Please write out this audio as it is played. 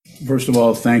first of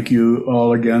all, thank you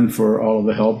all again for all of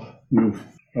the help you've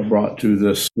brought to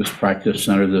this practice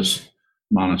center, this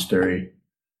monastery,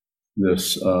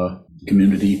 this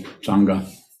community sangha,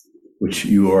 which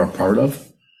you are a part of.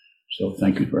 So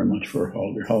thank you very much for all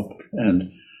of your help.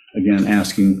 And again,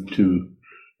 asking to,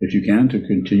 if you can, to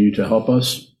continue to help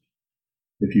us.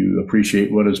 If you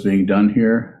appreciate what is being done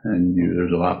here, and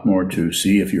there's a lot more to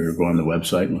see if you go on the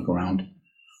website and look around,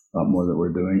 a lot more that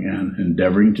we're doing and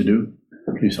endeavoring to do,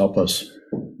 please help us,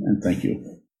 and thank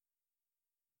you.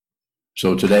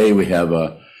 So today we have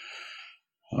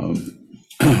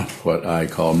what I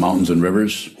call Mountains and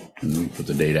Rivers, and we put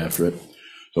the date after it.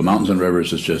 So Mountains and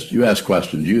Rivers is just, you ask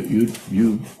questions,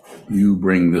 you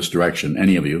bring this direction,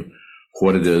 any of you,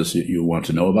 what it is that you want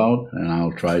to know about, and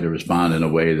I'll try to respond in a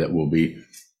way that will be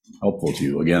helpful to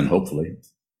you, again, hopefully.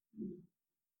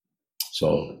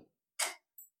 So,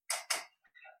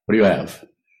 what do you have?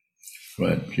 Go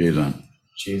ahead, Jason.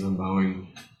 I'm bowing.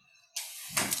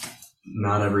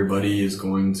 Not everybody is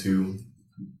going to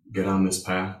get on this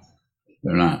path.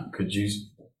 They're not.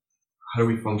 How do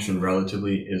we function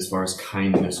relatively as far as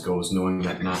kindness goes, knowing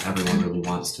that not everyone really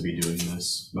wants to be doing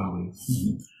this? Bowing.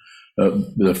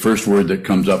 The first word that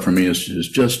comes up for me is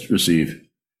just receive.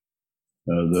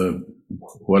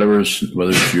 Whether it's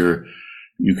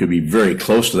you could be very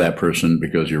close to that person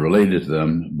because you're related to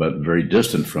them, but very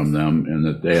distant from them, and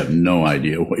that they have no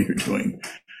idea what you're doing.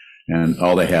 And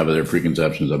all they have are their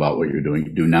preconceptions about what you're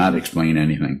doing. Do not explain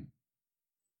anything.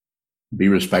 Be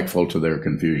respectful to their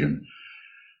confusion,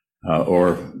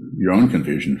 or your own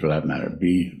confusion for that matter.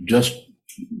 Just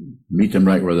meet them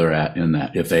right where they're at in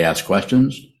that. If they ask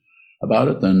questions about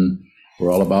it, then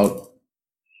we're all about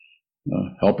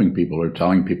helping people or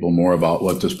telling people more about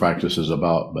what this practice is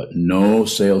about, but no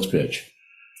sales pitch,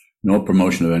 no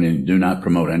promotion of anything. Do not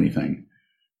promote anything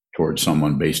towards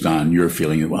someone based on your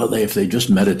feeling that, well, if they just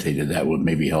meditated, that would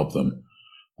maybe help them.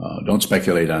 Don't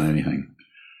speculate on anything.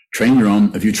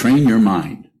 If you train your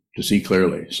mind to see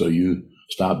clearly, so you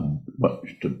stop, what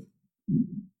do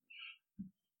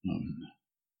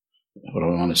I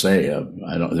want to say?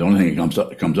 The only thing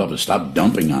that comes up is stop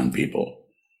dumping on people.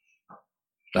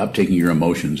 Stop taking your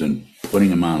emotions and putting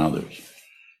them on others.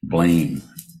 Blame.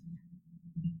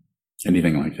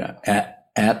 Anything like that.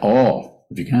 At all,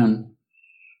 if you can.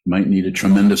 You might need a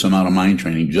tremendous amount of mind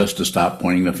training just to stop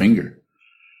pointing the finger,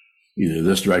 either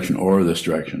this direction or this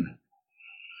direction.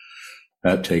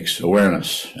 That takes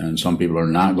awareness, and some people are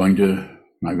not going to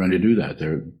do that.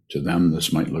 To them,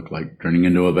 this might look like turning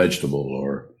into a vegetable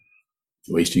or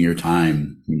wasting your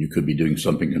time when you could be doing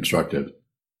something constructive.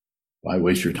 Why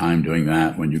waste your time doing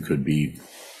that when you could be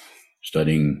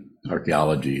studying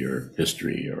archaeology or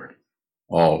history, or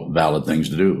all valid things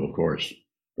to do, of course.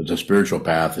 But the spiritual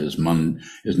path is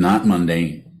not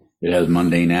mundane. It has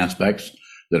mundane aspects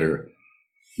that are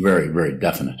very, very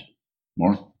definite.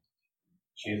 More?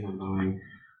 I'm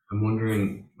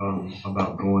wondering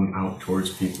about going out towards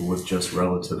people with just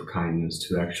relative kindness.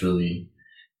 Do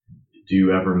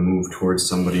you ever move towards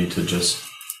somebody to just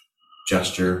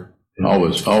gesture?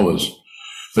 Always.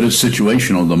 But it's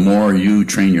situational. The more you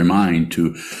train your mind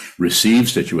to receive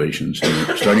situations,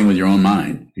 starting with your own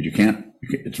mind,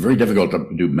 it's very difficult to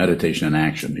do meditation in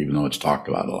action, even though it's talked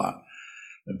about a lot.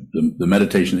 The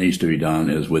meditation that needs to be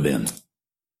done is within.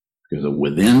 Because the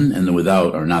within and the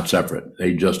without are not separate.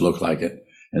 They just look like it,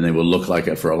 and they will look like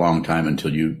it for a long time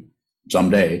until you,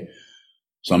 someday,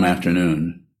 some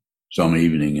afternoon, some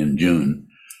evening in June,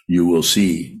 you will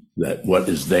see that what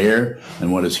is there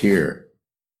and what is here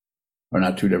are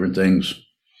not two different things.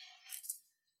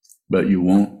 But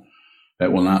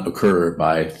that will not occur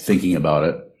by thinking about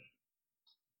it,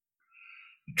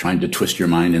 trying to twist your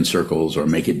mind in circles or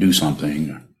make it do something,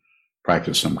 or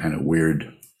practice some kind of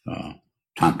weird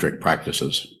tantric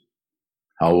practices.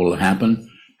 How will it happen?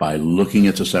 By looking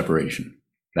at the separation.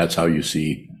 That's how you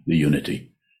see the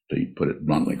unity, to put it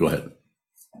bluntly. Go ahead.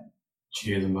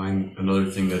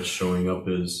 Another thing that's showing up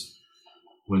is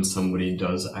when somebody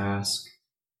does ask,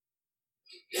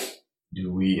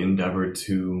 do we endeavor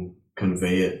to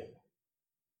convey it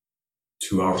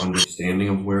to our understanding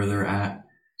of where they're at?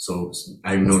 So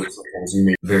I've noticed sometimes you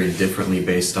make it very differently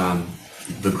based on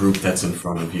the group that's in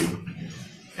front of you.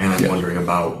 And I'm wondering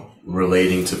about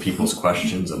relating to people's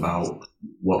questions about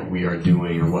what we are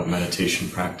doing or what meditation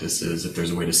practice is, if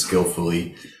there's a way to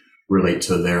skillfully relate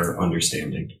to their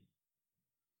understanding.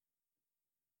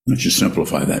 Let's just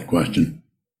simplify that question.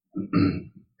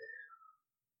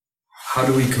 How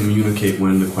do we communicate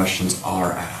when the questions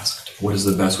are asked? What is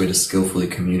the best way to skillfully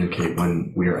communicate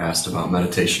when we are asked about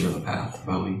meditation or the path?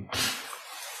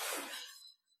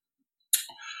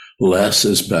 Less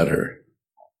is better.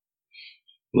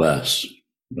 Less.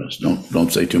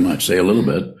 Don't say too much. Say a little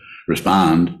bit.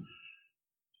 Respond,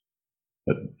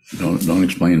 but don't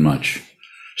explain much,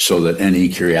 so that any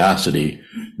curiosity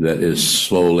that is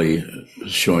slowly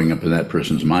showing up in that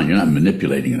person's mind, you're not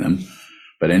manipulating them,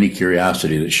 but any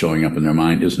curiosity that's showing up in their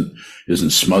mind isn't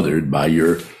smothered by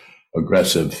your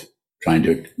aggressive trying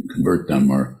to convert them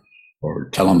or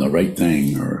tell them the right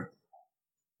thing or.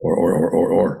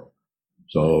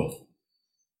 So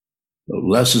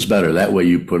less is better. That way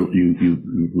you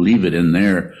leave it in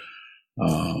their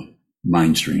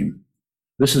mind stream.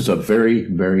 This is a very,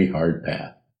 very hard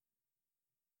path.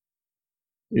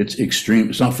 It's extreme.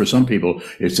 It's not for some people.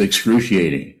 It's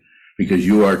excruciating because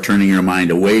you are turning your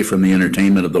mind away from the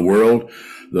entertainment of the world,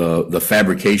 the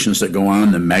fabrications that go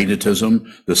on, the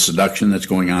magnetism, the seduction that's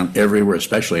going on everywhere,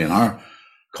 especially in our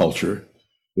culture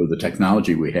with the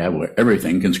technology we have where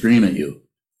everything can scream at you.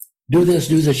 Do this,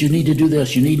 you need to do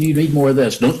this, you need more of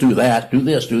this, don't do that, do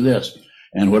this.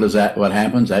 And what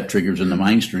happens? That triggers in the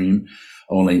mind stream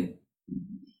only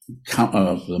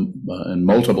in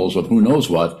multiples of who knows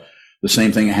what. The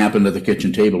same thing happened at the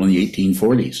kitchen table in the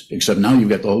 1840s, except now you've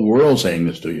got the whole world saying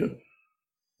this to you.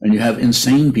 And you have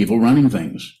insane people running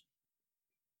things.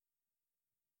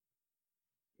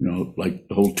 Like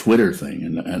the whole Twitter thing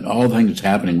and all the things that's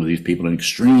happening with these people in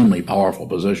extremely powerful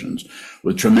positions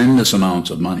with tremendous amounts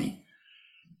of money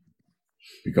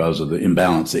because of the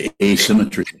imbalance, the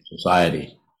asymmetry of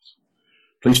society.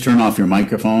 Please turn off your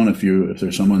microphone if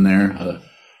there's someone there.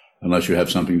 Unless you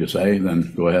have something to say,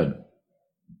 then go ahead.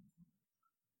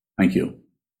 Thank you.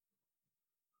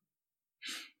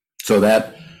 So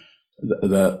that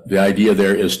the idea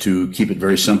there is to keep it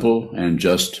very simple and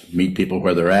just meet people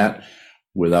where they're at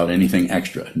without anything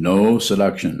extra. No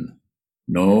seduction,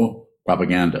 no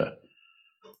propaganda.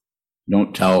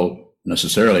 Don't tell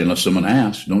necessarily, unless someone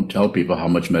asks, don't tell people how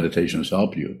much meditation has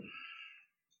helped you,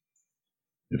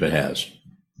 if it has,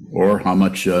 or how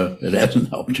much it hasn't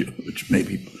helped you, which may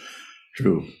be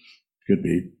true, could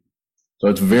be. So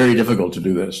it's very difficult to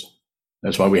do this.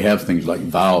 That's why we have things like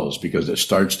vows, because it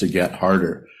starts to get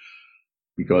harder.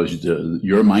 Because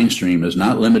your mind stream is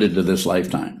not limited to this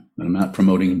lifetime. And I'm not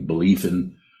promoting belief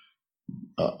in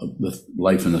the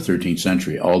life in the 13th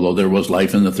century, although there was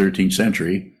life in the 13th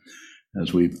century,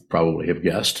 as we probably have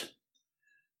guessed.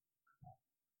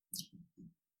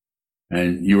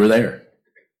 And you were there.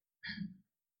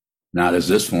 Not as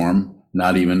this form,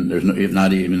 not even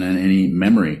in any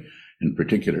memory in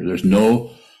particular. There's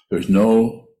no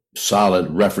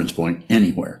solid reference point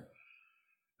anywhere.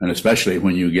 And especially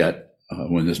when you get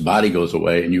when this body goes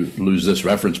away and you lose this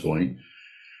reference point.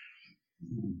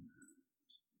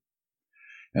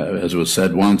 As was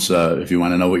said once, if you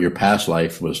want to know what your past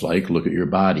life was like, look at your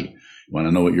body. You want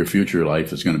to know what your future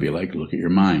life is going to be like, look at your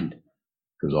mind.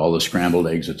 Because all the scrambled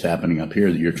eggs that's happening up here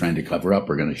that you're trying to cover up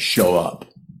are going to show up.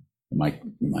 Am I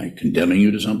condemning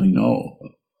you to something? No.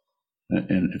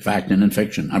 In fact and in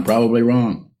fiction. I'm probably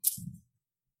wrong.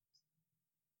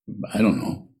 I don't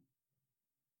know.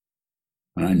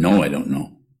 And I know I don't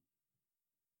know.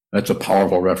 That's a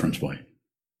powerful reference point.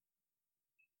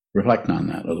 Reflect on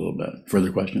that a little bit.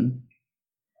 Further question?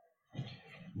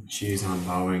 Geez, on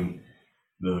vowing,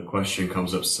 the question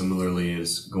comes up similarly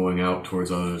as going out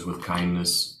towards others with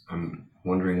kindness. I'm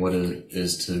wondering what it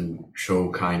is to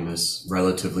show kindness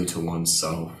relatively to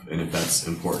oneself, and if that's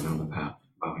important on the path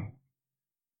of vowing.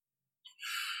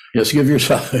 Yes, give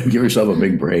yourself a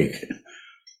big break.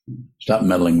 Stop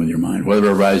meddling with your mind.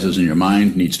 Whatever arises in your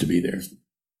mind needs to be there.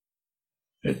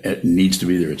 It needs to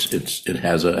be there. It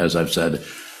has as I've said,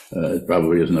 it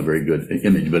probably isn't a very good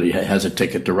image, but it has a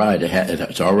ticket to ride.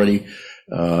 It's already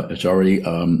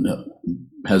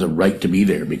has a right to be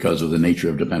there because of the nature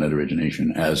of dependent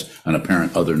origination as an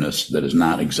apparent otherness that is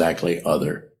not exactly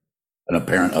other. An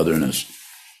apparent otherness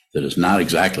that is not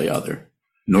exactly other,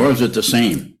 nor is it the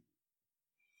same.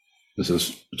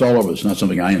 It's all over. It's not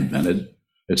something I invented.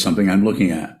 It's something I'm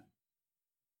looking at.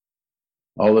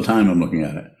 All the time I'm looking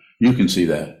at it. You can see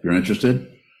that. If you're interested,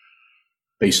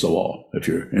 face the wall. If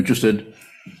you're interested,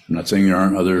 I'm not saying there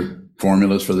aren't other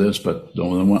formulas for this, but the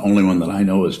only one that I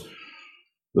know is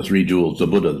the three jewels, the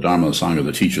Buddha, the Dharma, the Sangha,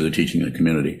 the teacher, the teaching, the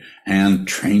community, and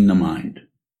train the mind.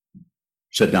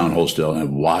 Sit down, hold still,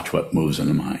 and watch what moves in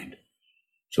the mind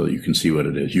so that you can see what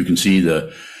it is. You can see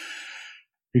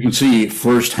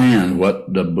firsthand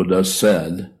what the Buddha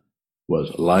said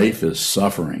was life is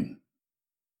suffering,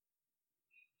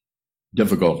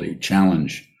 difficulty,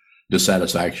 challenge,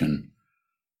 dissatisfaction,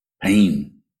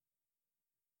 pain,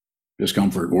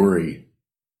 discomfort, worry,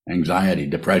 anxiety,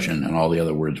 depression, and all the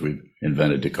other words we've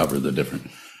invented to cover the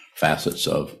different facets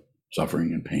of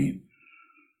suffering and pain.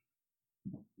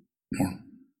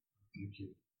 Thank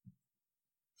you.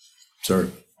 Sir.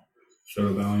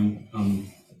 Shadow bowing.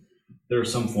 There are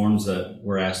some forms that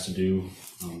we're asked to do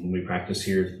when we practice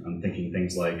here. I'm thinking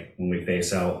things like when we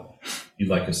face out, you'd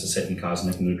like us to sit in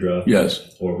Cosmic Mudra.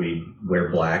 Yes. Or we wear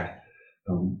black.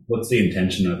 What's the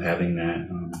intention of having that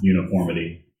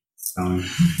uniformity?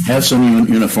 Have some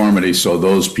uniformity so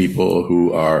those people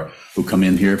who come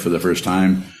in here for the first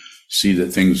time see that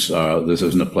things, this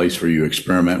isn't a place where you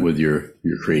experiment with your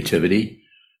creativity.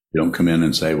 You don't come in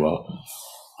and say, well,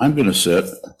 I'm going to sit,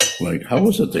 like, how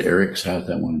was it that Eric sat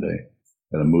that one day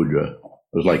at a mudra?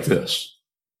 It was like this,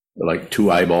 like two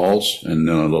eyeballs and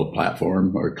then a little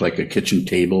platform, or like a kitchen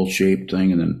table shaped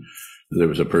thing. And then there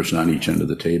was a person on each end of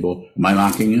the table. Am I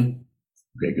mocking you?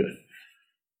 Okay, good.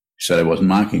 He said I wasn't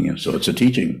mocking you, so it's a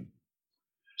teaching.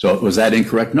 So was that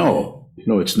incorrect? No,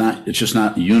 it's not. It's just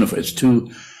not uniform. It's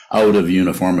too out of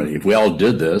uniformity. If we all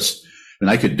did this, and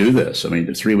I could do this, I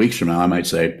mean, 3 weeks from now, I might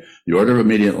say, the order of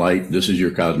immediate light, this is your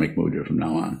cosmic mudra from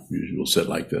now on. You will sit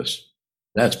like this.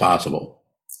 That's possible.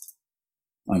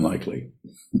 Unlikely,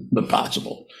 but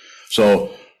possible.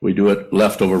 So we do it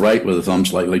left over right with the thumb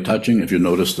slightly touching. If you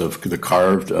notice the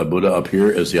carved Buddha up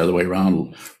here is the other way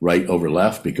around, right over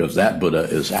left, because that Buddha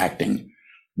is acting.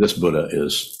 This Buddha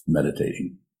is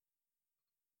meditating.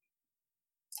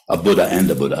 A Buddha and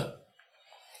a Buddha.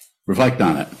 Reflect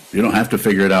on it. You don't have to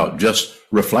figure it out. Just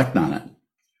reflect on it.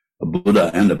 A Buddha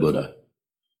and a Buddha.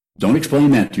 Don't explain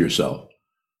that to yourself.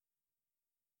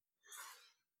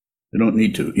 You don't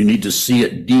need to. You need to see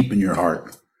it deep in your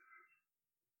heart.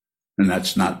 And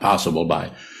that's not possible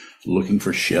by looking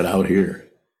for shit out here.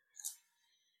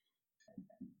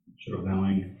 Shadow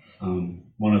bowing.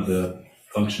 One of the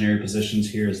functionary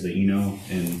positions here is the Ino,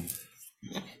 and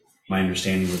my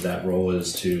understanding with that role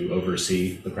is to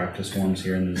oversee the practice forms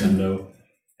here in the Zendo.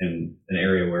 And an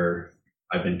area where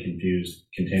I've been confused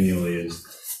continually is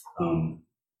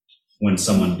when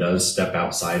someone does step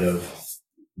outside of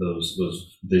those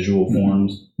visual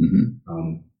forms.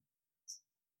 Mm-hmm.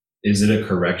 Is it a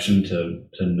correction to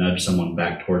nudge someone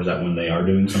back towards that when they are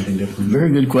doing something different?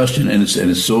 Very good question, and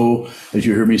it's so, as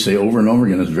you heard me say over and over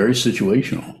again, it's very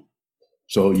situational.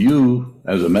 So you,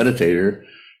 as a meditator,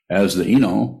 as the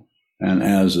Ino, and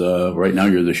as right now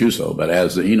you're the Shuso, but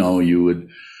as the Ino, you would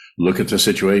look at the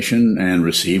situation and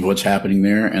receive what's happening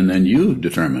there, and then you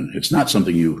determine. It's not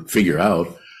something you figure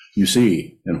out. You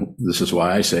see, and this is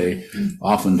why I say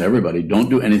often to everybody, don't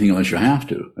do anything unless you have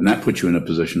to, and that puts you in a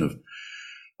position of,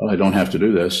 well, I don't have to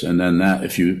do this. And then that,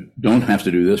 if you don't have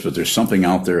to do this, but there's something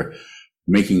out there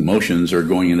making motions or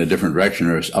going in a different direction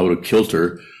or is out of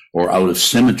kilter or out of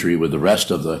symmetry with the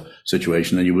rest of the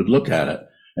situation, then you would look at it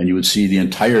and you would see the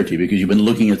entirety, because you've been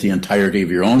looking at the entirety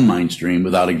of your own mind stream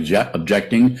without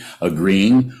objecting,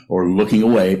 agreeing, or looking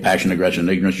away, passion, aggression,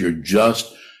 ignorance. You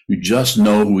just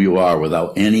know who you are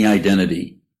without any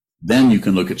identity. Then you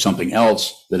can look at something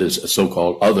else that is a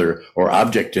so-called other or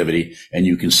objectivity, and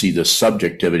you can see the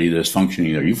subjectivity that is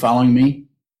functioning. Are you following me?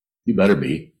 You better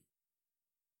be.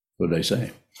 What did I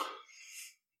say?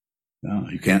 No,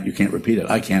 you can't repeat it.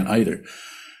 I can't either.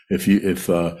 If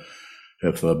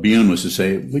Byun was to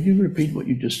say, would you repeat what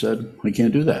you just said? I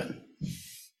can't do that.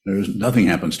 Nothing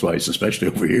happens twice, especially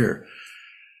over here.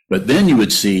 But then you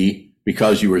would see,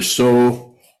 because you were so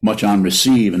much on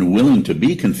receive and willing to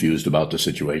be confused about the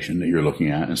situation that you're looking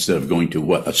at, instead of going to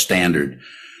what a standard,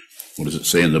 what does it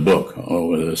say in the book?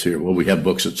 Oh, it's here. Well, we have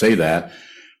books that say that,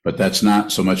 but that's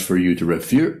not so much for you to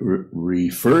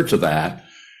refer to that.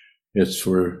 It's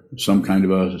for some kind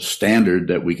of a standard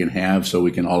that we can have so we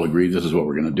can all agree this is what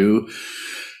we're going to do.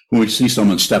 When we see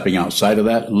someone stepping outside of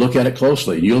that, look at it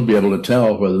closely, and you'll be able to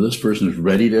tell whether this person is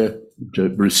ready to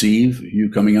receive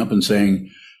you coming up and saying,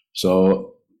 so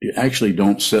you actually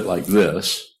don't sit like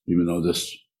this, even though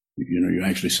this, you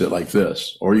actually sit like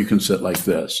this, or you can sit like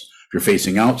this. If you're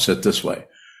facing out, sit this way.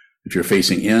 If you're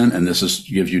facing in, and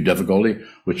gives you difficulty,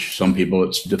 which some people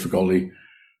it's difficulty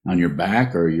on your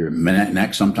back or your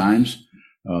neck sometimes.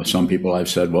 Some people I've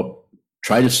said, well,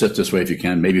 try to sit this way if you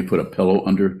can. Maybe put a pillow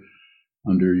under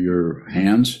your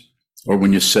hands, or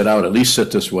when you sit out, at least sit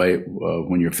this way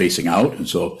when you're facing out, and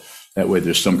so that way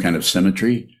there's some kind of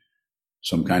symmetry,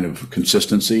 some kind of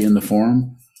consistency in the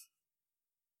form.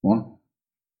 More?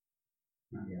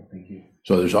 Yeah, thank you.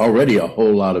 So there's already a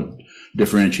whole lot of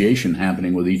differentiation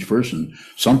happening with each person.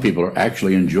 Some people are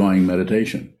actually enjoying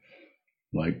meditation,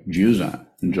 like Juzan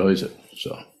enjoys it.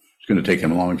 So it's going to take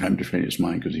him a long time to train his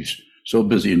mind because he's so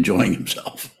busy enjoying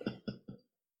himself.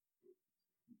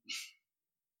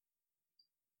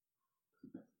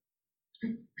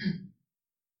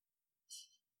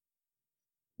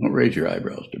 Don't raise your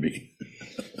eyebrows to me.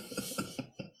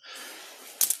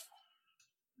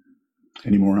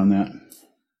 Any more on that?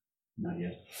 Not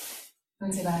yet.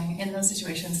 Lindsay Bang, in those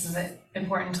situations, is it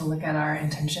important to look at our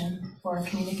intention for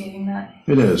communicating that?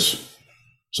 It is.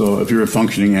 So if you're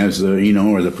functioning as the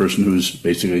or the person who's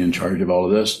basically in charge of all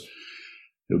of this,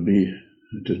 it would be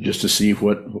just to see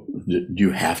do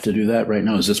you have to do that right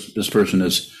now? Is this person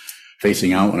is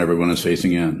facing out when everyone is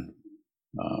facing in?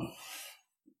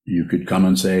 You could come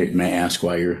and say, may I ask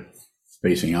why you're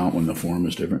facing out when the form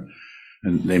is different?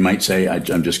 And they might say,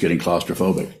 I'm just getting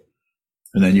claustrophobic.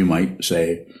 And then you might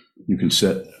say, you can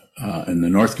sit in the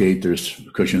north gate, there's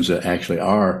cushions that actually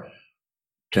are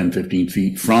 10, 15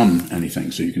 feet from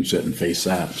anything. So you can sit and face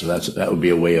that. So that would be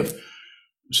a way of,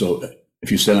 so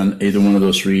if you sit on either one of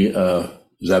those three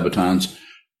Zabutons,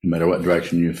 no matter what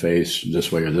direction you face,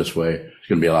 this way or this way, there's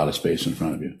going to be a lot of space in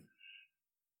front of you.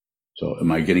 So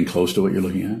am I getting close to what you're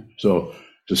looking at? So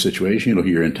the situation,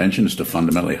 your intention is to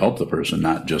fundamentally help the person,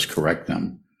 not just correct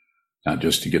them, not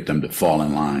just to get them to fall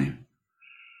in line.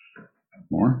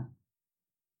 More?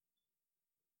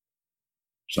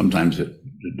 Sometimes it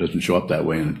doesn't show up that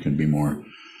way, and it can be more.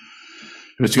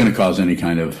 If it's going to cause any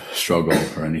kind of struggle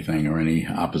or anything, or any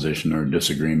opposition or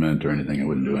disagreement or anything, I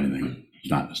wouldn't do anything.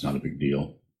 It's not a big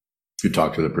deal. You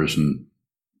talk to the person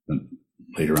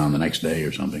later on the next day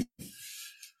or something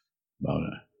about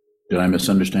it. Did I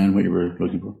misunderstand what you were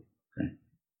looking for? Okay.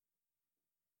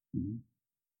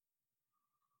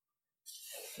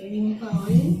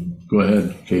 Go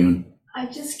ahead, Kayun.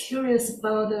 I'm just curious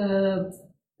about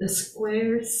the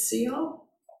square seal.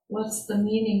 What's the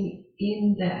meaning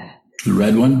in that? The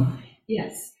red one?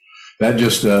 Yes. That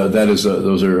just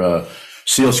those are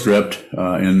seal script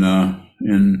in that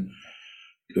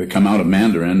come out of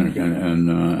Mandarin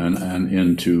and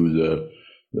into the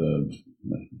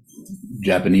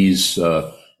Japanese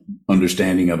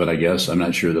understanding of it, I guess. I'm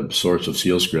not sure the source of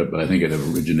seal script, but I think it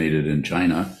originated in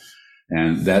China.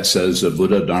 And that says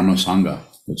Buddha, Dharma, Sangha.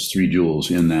 It's 3 jewels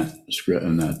in that script,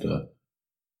 in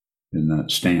that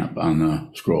stamp on the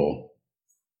scroll.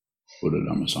 Buddha,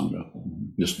 Dharma, Sangha.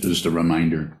 Just a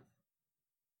reminder.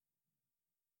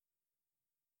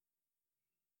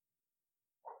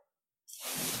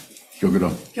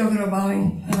 Gyokuro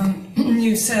bowing.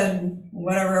 You said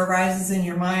whatever arises in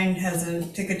your mind has a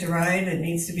ticket to ride. It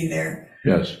needs to be there.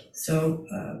 Yes. So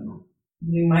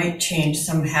we might change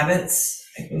some habits.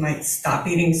 Like we might stop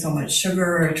eating so much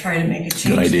sugar or try to make a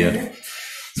change. Good idea. There.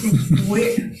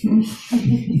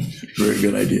 Very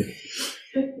good idea.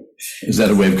 Is that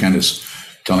a way of kind of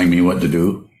telling me what to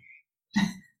do?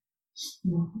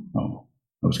 Oh,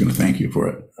 I was going to thank you for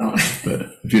it. Oh. But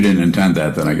if you didn't intend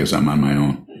that, then I guess I'm on my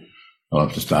own. I'll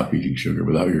have to stop eating sugar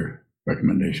without your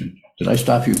recommendation. Did I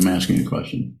stop you from asking a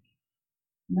question?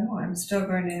 No, I'm still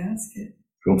going to ask it.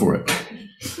 Go for it.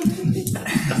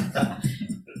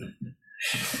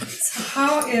 So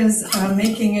how is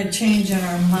making a change in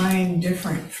our mind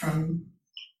different from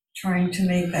trying to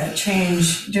make that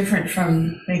change, different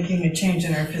from making a change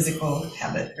in our physical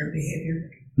habit or behavior?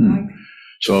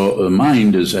 So the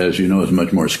mind is, as you know, is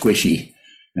much more squishy,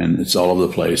 and it's all over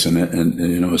the place. And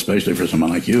especially for someone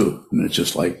like you, and it's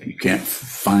just like you can't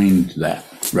find that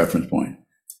reference point.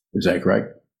 Is that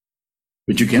correct?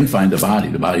 But you can find the body.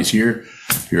 The body's here.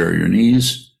 Here are your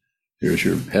knees. Here's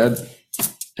your head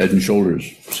and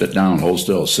shoulders. Sit down, hold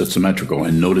still, sit symmetrical,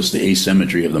 and notice the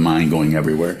asymmetry of the mind going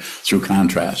everywhere through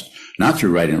contrast, not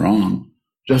through right and wrong.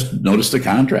 Just notice the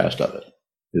contrast of it.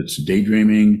 It's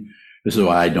daydreaming. This is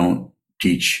why I don't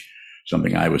teach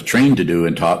something I was trained to do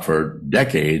and taught for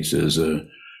decades is a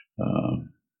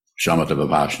shamatha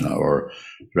vipassana, or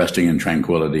resting in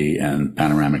tranquility and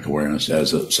panoramic awareness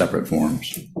as separate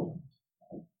forms.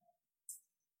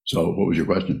 So what was your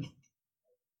question?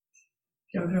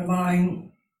 Gyokuro bowing.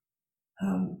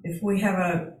 If we have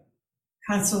a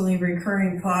constantly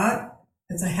recurring thought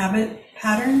as a habit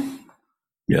pattern,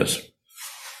 Yes.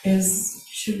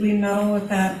 should we meddle with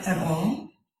that at all?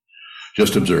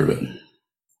 Just observe it.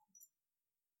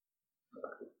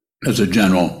 As a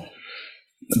general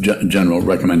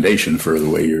recommendation for the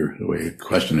way your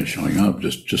question is showing up,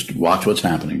 just watch what's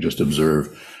happening. Just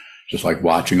observe, just like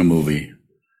watching a movie,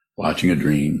 watching a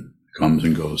dream. Comes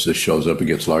and goes. This shows up, it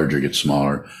gets larger, gets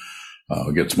smaller,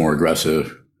 gets more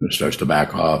aggressive, it starts to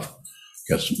back off,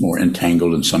 gets more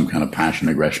entangled in some kind of passion,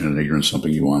 aggression, and ignorance,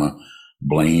 something you want to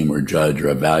blame or judge or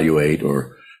evaluate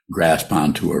or grasp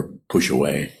onto or push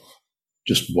away.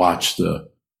 Just watch the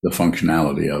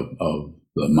functionality of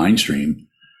the mind stream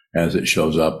as it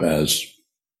shows up as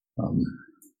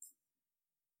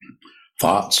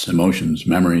thoughts, emotions,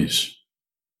 memories,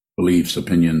 beliefs,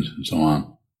 opinions, and so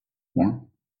on. More?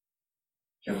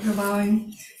 Gyokuro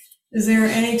bowing. Is there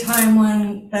any time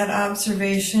when that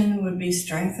observation would be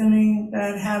strengthening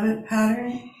that habit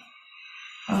pattern?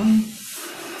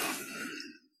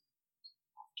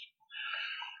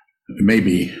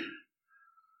 Maybe,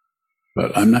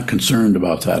 but I'm not concerned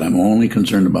about that. I'm only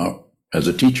concerned about, as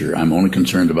a teacher, I'm only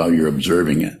concerned about your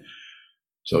observing it.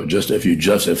 So if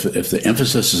the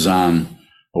emphasis is on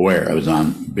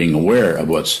on being aware of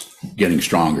what's getting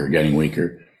stronger, getting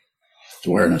weaker, it's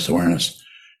awareness.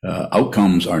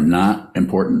 Outcomes are not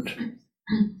important.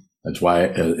 That's why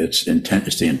it's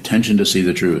the intention to see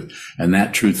the truth, and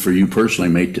that truth for you personally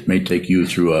may take you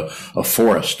through a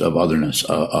forest of otherness,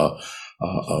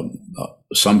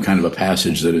 some kind of a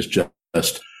passage that is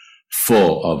just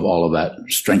full of all of that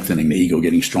strengthening the ego,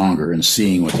 getting stronger, and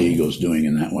seeing what the ego is doing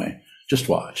in that way. Just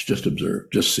watch, just observe,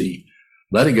 just see.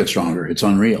 Let it get stronger. It's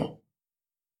unreal.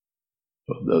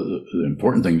 The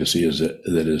important thing to see is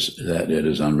that it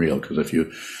is unreal. Because if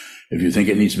you think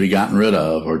it needs to be gotten rid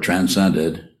of or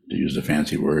transcended, to use the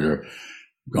fancy word, or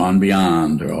gone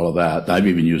beyond, or all of that, I've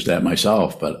even used that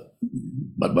myself. But you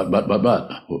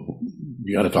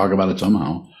got to talk about it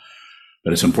somehow.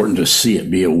 But it's important to see it,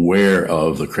 be aware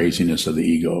of the craziness of the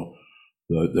ego,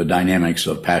 the dynamics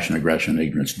of passion, aggression,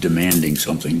 ignorance, demanding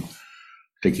something,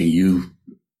 thinking you've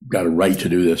got a right to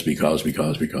do this because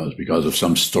of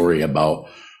some story about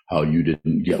how you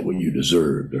didn't get what you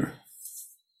deserved. Or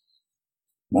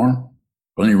more?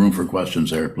 Plenty of room for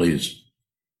questions there, please.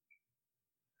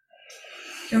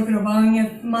 Dr. Bong,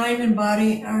 if mind and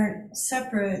body aren't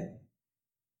separate,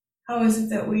 how is it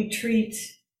that we treat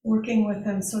working with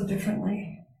them so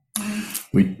differently?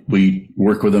 We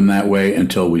work with them that way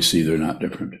until we see they're not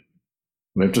different.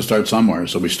 We have to start somewhere,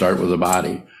 so we start with the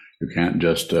body. You can't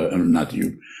just, not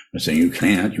that I'm saying you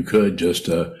can't, you could just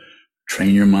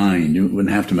train your mind. You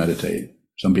wouldn't have to meditate.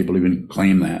 Some people even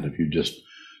claim that if you just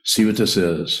see what this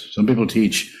is. Some people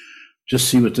teach, just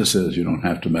see what this is. You don't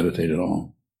have to meditate at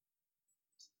all.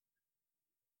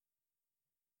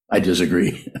 I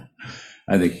disagree.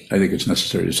 I think it's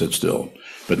necessary to sit still.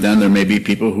 But then there may be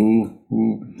people who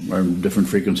are in different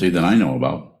frequency than I know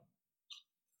about.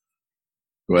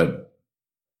 Go ahead.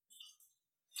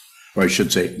 Or I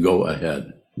should say, go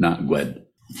ahead, not go ahead.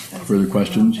 Further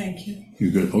questions? Thank you.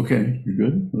 You're good. Okay, you're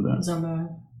good with that? Zamba,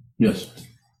 Yes.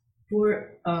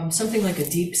 for something like a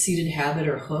deep-seated habit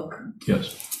or hook,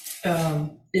 Yes. does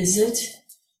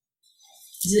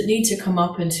it need to come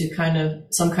up into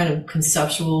some kind of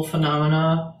conceptual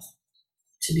phenomena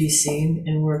to be seen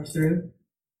and worked through?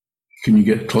 Can you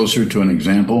get closer to an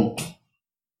example?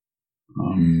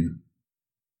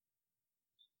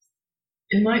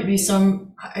 It might be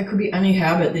it could be any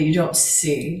habit that you don't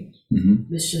see.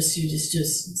 Mm-hmm. It's just you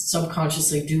just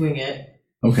subconsciously doing it.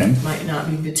 Okay. Might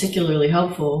not be particularly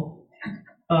helpful,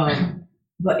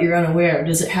 but you're unaware.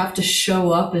 Does it have to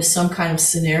show up as some kind of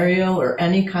scenario or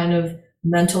any kind of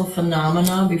mental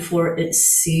phenomena before it's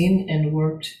seen and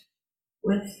worked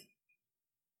with?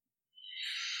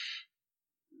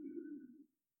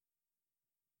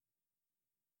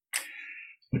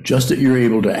 But just that you're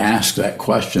able to ask that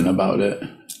question about it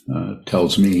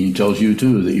tells you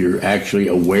too, that you're actually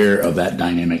aware of that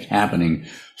dynamic happening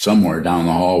somewhere down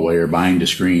the hallway or behind a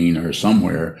screen or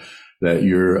somewhere that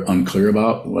you're unclear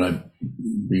about. Would I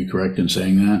be correct in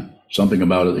saying that? Something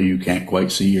about it that you can't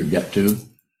quite see or get to?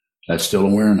 That's still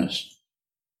awareness.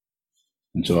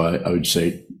 And so I would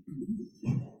say,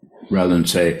 rather than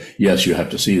say, yes, you have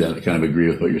to see that, I kind of agree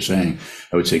with what you're saying.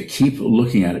 I would say keep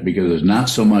looking at it, because there's not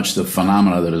so much the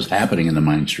phenomena that is happening in the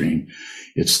mind stream.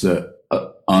 It's the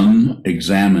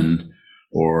unexamined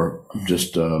or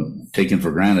just taken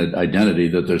for granted identity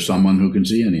that there's someone who can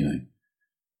see anything.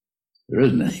 There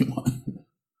isn't anyone.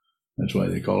 That's why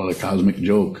they call it a cosmic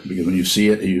joke, because when you see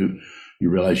it, you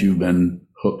realize you've been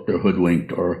hooked or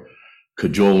hoodwinked or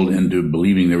cajoled into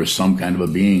believing there was some kind of a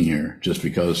being here just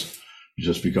because. We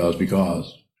have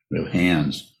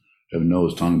hands, we have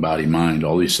nose, tongue, body, mind.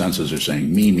 All these senses are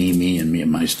saying me, and me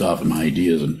and my stuff and my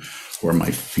ideas and where my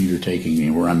feet are taking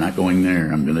me, where I'm not going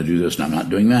there. I'm going to do this and I'm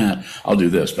not doing that. I'll do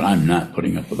this, but I'm not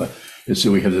putting up with that. And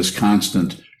so we have this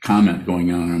constant comment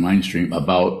going on in our mind stream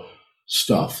about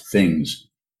stuff, things,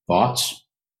 thoughts,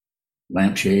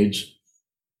 lampshades,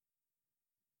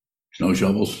 snow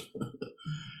shovels.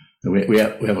 We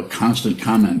have a constant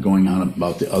comment going on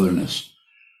about the otherness.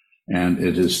 And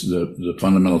it is the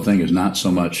fundamental thing is not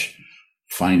so much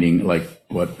finding like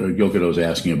what Gyokudo is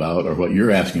asking about or what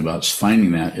you're asking about. It's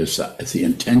finding that it's the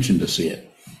intention to see it.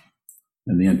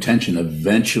 And the intention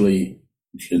eventually,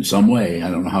 in some way, I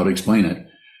don't know how to explain it,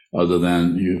 other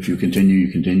than if you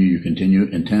continue,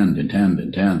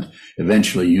 intend.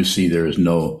 Eventually you see there is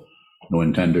no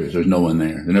intenders. There's no one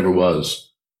there. There never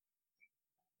was.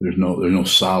 There's no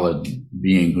solid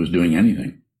being who's doing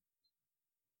anything.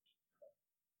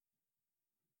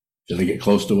 Did I get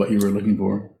close to what you were looking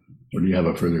for? Or do you have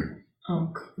a further?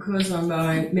 Because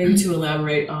maybe to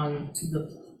elaborate on the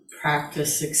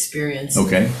practice experience.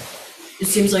 Okay. It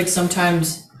seems like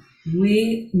sometimes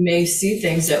we may see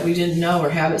things that we didn't know or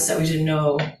habits that we didn't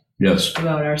know Yes.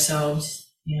 about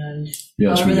ourselves, and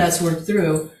Yes, however we do. that's worked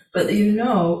through. But you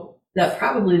know that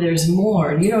probably there's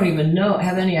more, and you don't even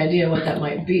have any idea what that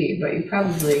might be, but you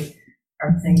probably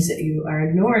are things that you are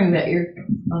ignoring that you're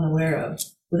unaware of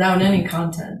without any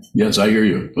content. Yes, I hear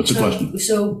you. What's the question?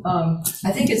 So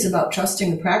I think it's about trusting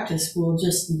the practice. We're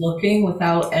just looking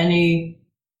without any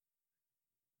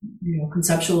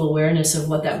conceptual awareness of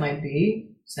what that might be.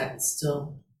 Is that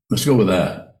still? Let's go with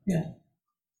that. Yeah.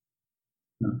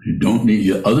 You don't need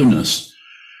the otherness.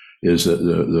 Is that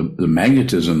the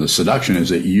magnetism, the seduction is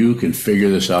that you can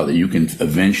figure this out, that you can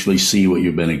eventually see what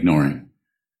you've been ignoring.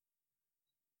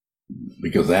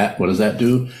 Because what does that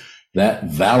do? That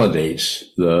validates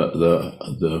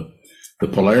the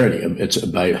polarity. It's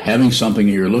by having something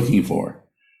that you're looking for,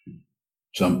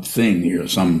 something,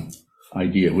 some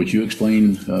idea, which you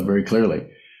explained very clearly.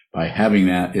 By having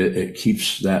that, it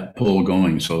keeps that pull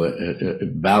going, so that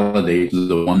it validates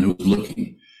the one who's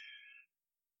looking.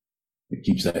 It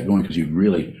keeps that going because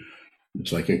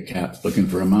it's like a cat looking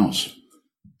for a mouse.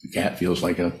 The cat feels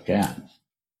like a cat.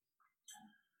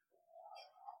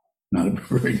 Not a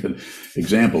very good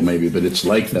example, maybe, but it's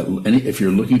like that. If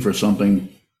you're looking for something,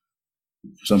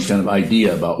 some kind of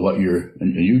idea about what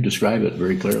and you describe it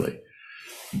very clearly.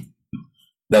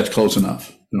 That's close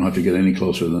enough. You don't have to get any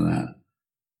closer than that.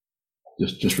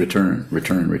 Just return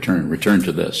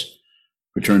to this.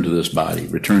 Return to this body.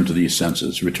 Return to these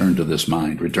senses. Return to this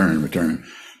mind. Return.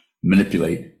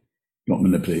 Manipulate. Don't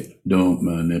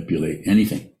manipulate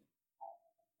anything.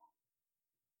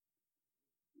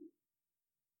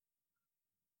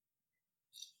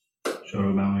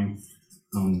 Shoto bowing.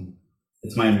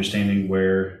 It's my understanding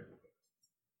where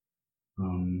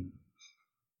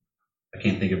I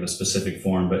can't think of a specific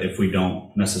form, but if we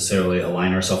don't necessarily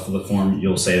align ourselves with the form,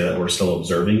 you'll say that we're still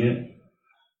observing it.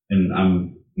 And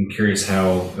I'm curious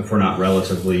how, if we're not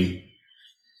relatively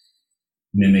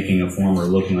mimicking a form or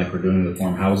looking like we're doing the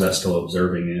form, how is that still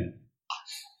observing it?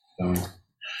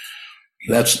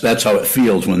 That's how it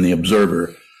feels when the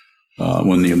observer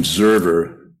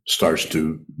starts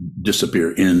to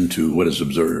disappear into what is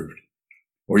observed.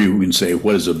 Or you can say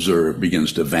what is observed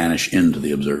begins to vanish into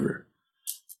the observer,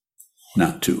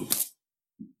 not to.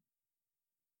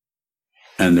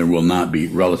 And there will not be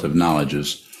relative knowledge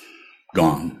is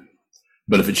gone.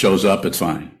 But if it shows up, it's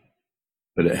fine.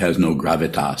 But it has no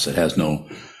gravitas. It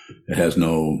has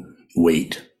no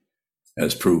weight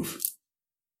as proof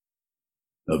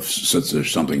of since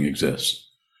there's something exists.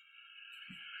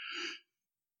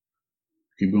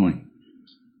 Keep going.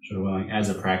 So as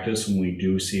a practice, when we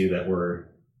do see that we're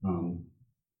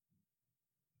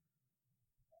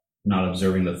not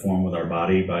observing the form with our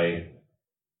body by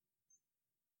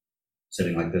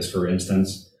sitting like this, for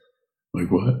instance. Like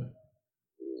what?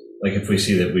 Like if we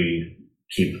see that we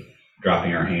keep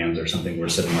dropping our hands or something, we're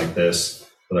sitting like this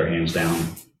with our hands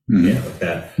down, yeah, like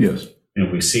that. Yes. And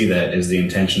if we see that, is the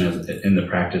intention in the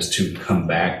practice to come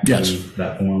back to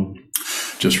that form?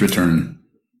 Just return.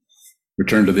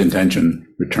 Return to the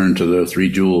intention. Return to the three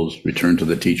jewels. Return to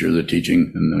the teacher, the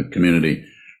teaching, and the community.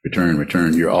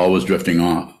 Return. You're always drifting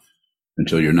off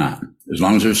until you're not. As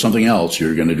long as there's something else,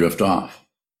 you're going to drift off.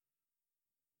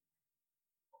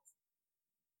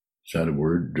 Is that a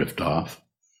word? Drift off?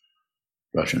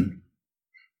 Russian?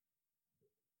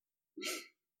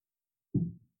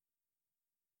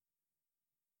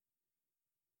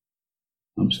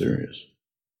 I'm serious.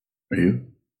 Are you?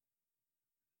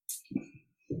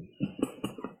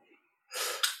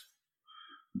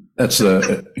 That's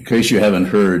in case you haven't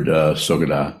heard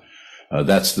Sogada,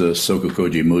 that's the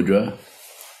Sokukoji Mudra.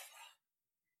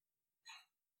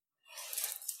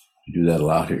 You do that a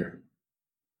lot here.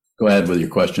 Go ahead with your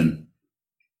question.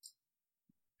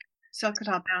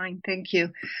 Sokata bowing, thank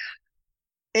you.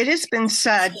 It has been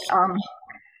said,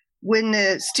 when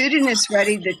the student is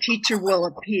ready, the teacher will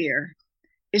appear.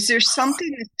 Is there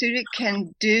something the student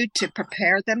can do to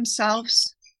prepare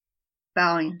themselves?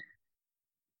 Bowing.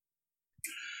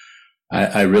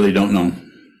 I really don't know.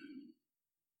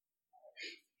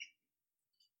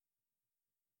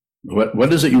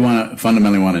 What is it you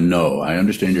fundamentally want to know? I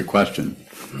understand your question,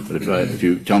 but if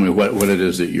you tell me what it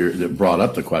is that brought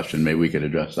up the question, maybe we could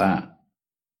address that.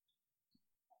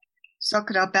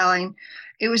 Sokata bowing.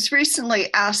 It was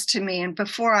recently asked to me, and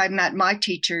before I met my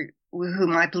teacher,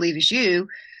 whom I believe is you,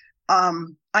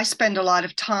 I spend a lot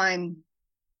of time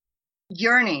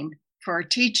yearning for a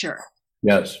teacher.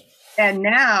 Yes. And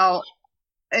now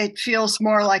it feels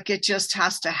more like it just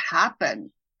has to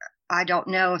happen. I don't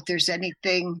know if there's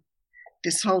anything,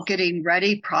 this whole getting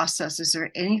ready process, is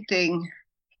there anything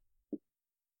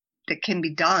that can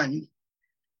be done?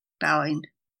 Bowing.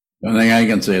 The only thing I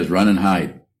can say is run and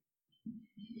hide.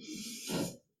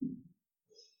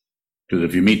 Because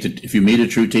if you meet a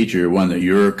true teacher, one that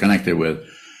you're connected with,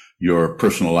 your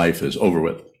personal life is over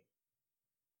with.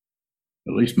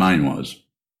 At least mine was.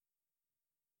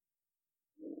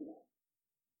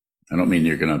 I don't mean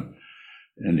you're going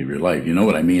to end of your life. You know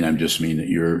what I mean? I just mean that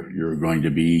you're going to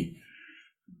be,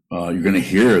 you're going to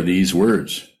hear these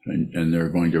words, and they're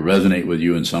going to resonate with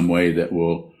you in some way that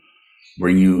will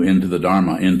bring you into the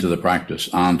Dharma, into the practice,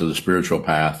 onto the spiritual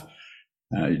path.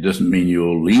 It doesn't mean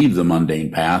you'll leave the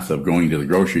mundane path of going to the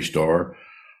grocery store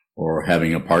or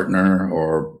having a partner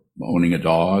or owning a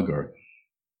dog or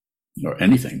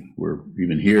anything. We're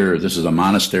even here. This is a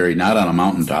monastery, not on a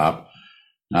mountaintop,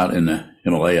 not in the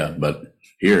Himalaya, but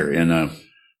here in a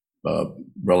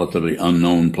relatively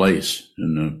unknown place.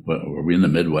 Are we in the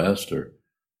Midwest? Or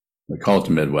they call it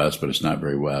the Midwest, but it's not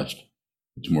very west.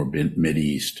 It's more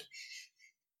mid-east.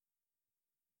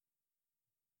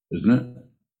 Isn't it?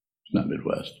 It's not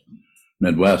Midwest.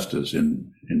 Midwest is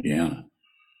in Indiana.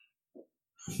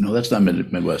 No, that's not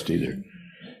Midwest either.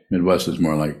 Midwest is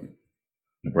more like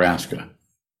Nebraska.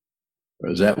 Or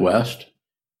is that west?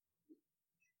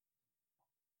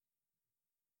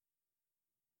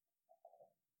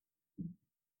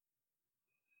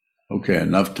 Okay,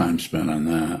 enough time spent on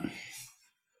that.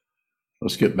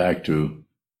 Let's get back to,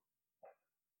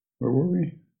 where were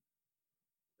we?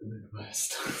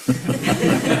 Midwest.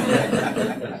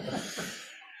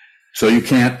 So you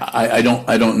can't, I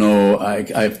don't know,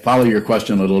 I follow your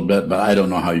question a little bit, but I don't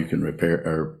know how you can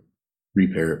prepare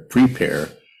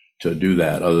to do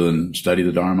that other than study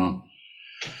the Dharma.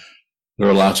 There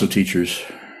are lots of teachers,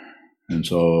 and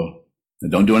so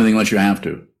don't do anything unless you have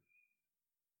to.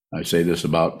 I say this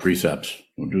about precepts.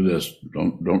 Don't do this.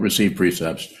 Don't receive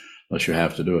precepts unless you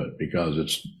have to do it, because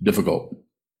it's difficult.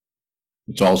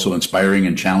 It's also inspiring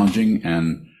and challenging,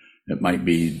 and it might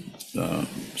be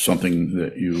something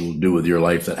that you do with your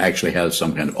life that actually has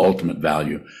some kind of ultimate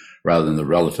value rather than the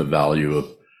relative value of,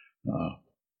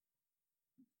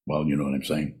 well, you know what I'm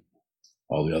saying.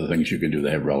 All the other things you can do,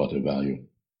 they have relative value.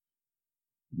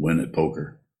 Win at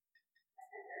poker.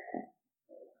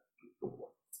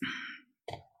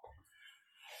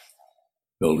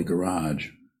 Build a garage.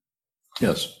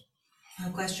 Yes. A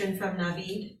question from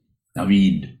Naveed.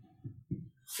 Naveed.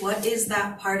 What is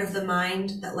that part of the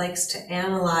mind that likes to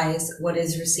analyze what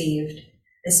is received,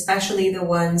 especially the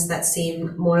ones that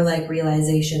seem more like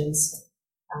realizations?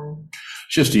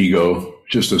 Just ego,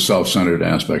 just a self-centered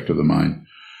aspect of the mind.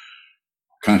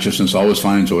 Consciousness always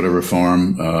finds whatever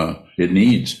form it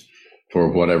needs for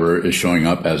whatever is showing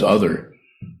up as other.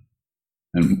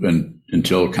 And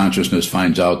until consciousness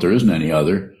finds out there isn't any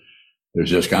other, there's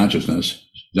just consciousness,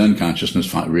 then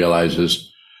consciousness realizes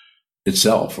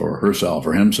itself or herself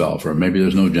or himself, or maybe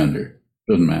there's no gender.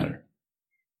 Doesn't matter.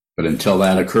 But until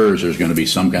that occurs, there's going to be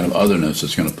some kind of otherness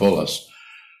that's going to pull us.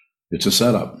 It's a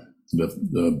setup.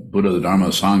 The Buddha, the Dharma,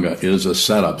 the Sangha is a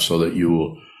setup so that you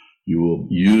will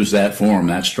use that form,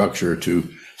 that structure, to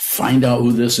find out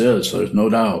who this is. So there's no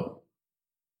doubt.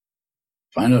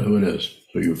 Find out who it is.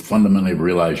 So you fundamentally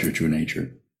realize your true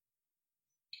nature.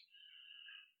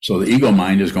 So the ego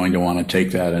mind is going to want to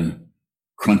take that and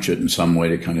crunch it in some way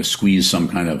to kind of squeeze some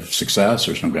kind of success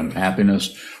or some kind of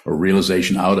happiness or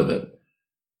realization out of it.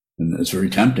 And it's very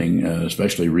tempting,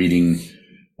 especially reading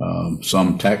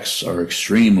some texts are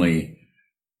extremely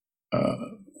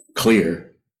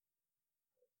clear,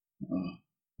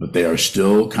 but they are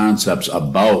still concepts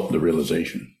about the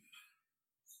realization,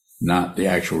 not the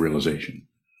actual realization.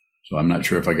 So I'm not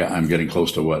sure if I'm getting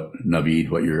close to what Naveed,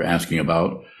 what you're asking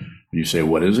about. When you say,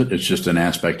 what is it? It's just an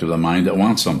aspect of the mind that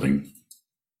wants something.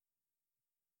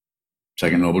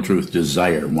 Second noble truth,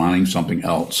 desire, wanting something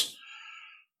else.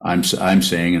 I'm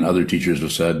saying, and other teachers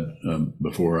have said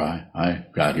before I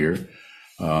got here,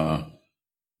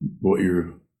 what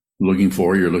you're looking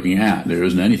for, you're looking at. There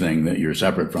isn't anything that you're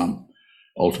separate from.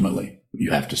 Ultimately,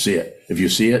 you have to see it. If you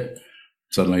see it,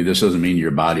 suddenly this doesn't mean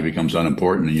your body becomes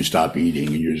unimportant and you stop eating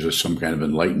and you're just some kind of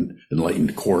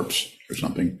enlightened corpse or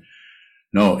something.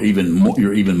 No,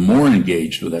 you're even more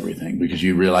engaged with everything because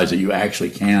you realize that you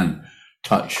actually can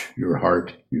touch your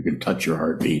heart. You can touch your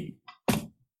heartbeat.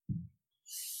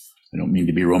 I don't mean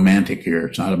to be romantic here.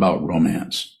 It's not about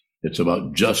romance. It's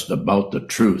about just about the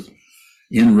truth.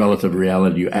 In relative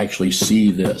reality, you actually see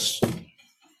this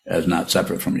as not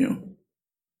separate from you.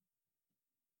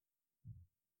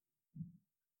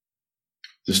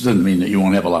 This doesn't mean that you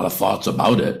won't have a lot of thoughts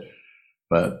about it,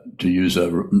 but to use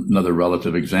another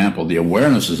relative example, the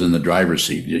awareness is in the driver's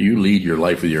seat. You lead your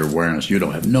life with your awareness. You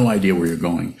don't have no idea where you're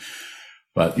going,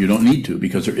 but you don't need to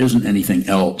because there isn't anything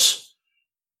else.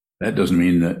 That doesn't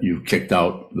mean that you've kicked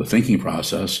out the thinking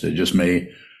process. It just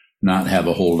may not have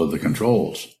a hold of the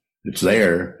controls. It's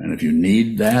there, and if you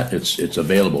need that, it's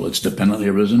available. It's dependently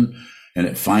arisen, and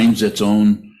it finds its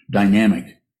own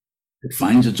dynamic. It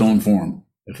finds its own form.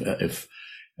 If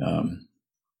I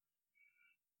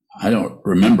don't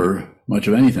remember much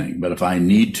of anything, but if I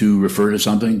need to refer to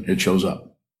something, it shows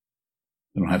up.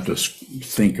 I don't have to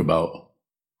think about,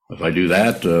 if I do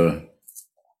that, I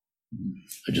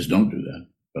just don't do that,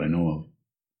 but I know of.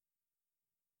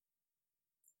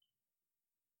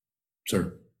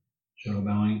 Sir? Shadow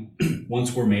bowing.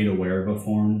 Once we're made aware of a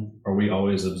form, are we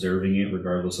always observing it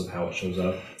regardless of how it shows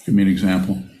up? Give me an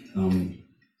example.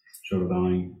 Shadow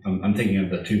bowing. I'm thinking of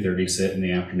the 2:30 sit in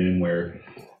the afternoon where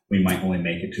we might only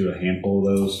make it to a handful of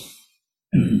those.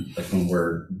 And like when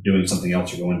we're doing something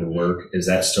else or going to work, is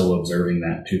that still observing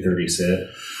that 2:30 sit?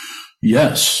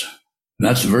 Yes.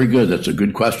 That's very good. That's a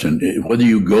good question. Whether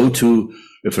you go to,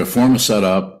 if a form is set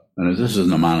up, and this is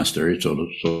in a monastery, so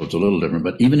it's a little different,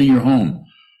 but even in your home,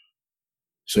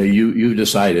 say you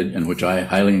decided, and which I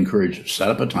highly encourage, set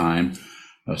up a time,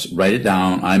 write it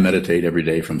down. I meditate every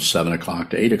day from 7 o'clock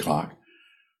to 8 o'clock.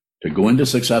 To go into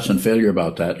success and failure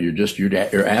about that,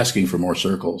 you're asking for more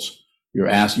circles. You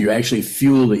actually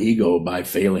fuel the ego by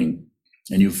failing,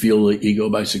 and you fuel the ego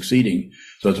by succeeding.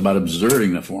 So it's about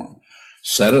observing the form.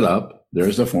 Set it up.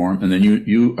 There's the form, and then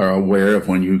you are aware of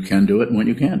when you can do it and when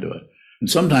you can't do it. And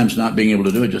sometimes not being able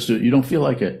to do it, you don't feel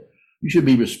like it. You should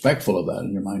be respectful of that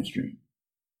in your mind stream.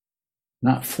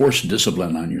 Not force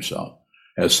discipline on yourself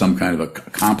as some kind of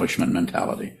accomplishment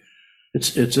mentality.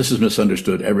 This is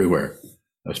misunderstood everywhere,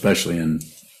 especially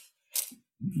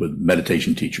with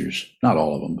meditation teachers. Not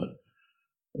all of them,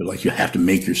 but like you have to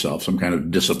make yourself some kind of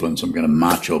discipline, some kind of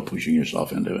macho pushing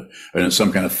yourself into it, or it's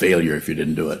some kind of failure if you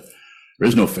didn't do it. There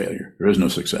is no failure. There is no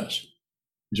success.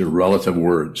 These are relative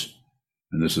words,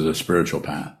 and this is a spiritual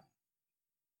path.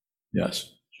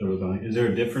 Yes. Is there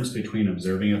a difference between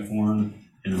observing a form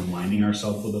and aligning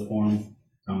ourselves with a form?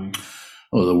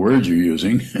 Oh, the words you're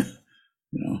using, it's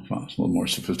a little more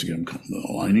sophisticated. I'm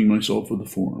aligning myself with the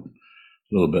form.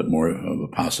 A little bit more of a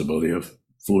possibility of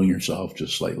fooling yourself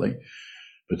just slightly.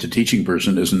 But the teaching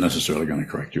person isn't necessarily going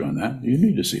to correct you on that. You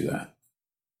need to see that.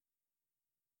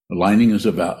 Aligning is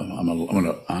about,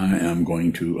 I am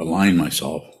going to align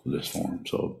myself with this form.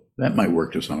 So that might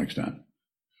work to some extent.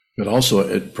 But also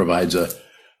it provides a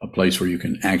place where you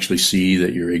can actually see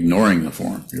that you're ignoring the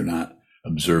form. You're not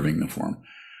observing the form.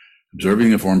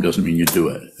 Observing the form doesn't mean you do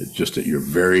it. It's just that you're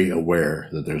very aware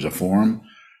that there's a form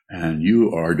and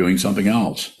you are doing something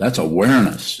else. That's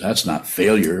awareness. That's not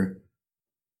failure.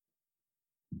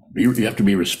 You have to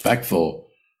be respectful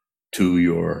to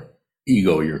your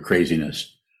ego, your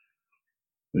craziness,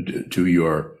 to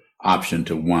your option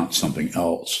to want something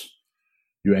else.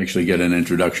 You actually get an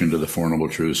introduction to the Four Noble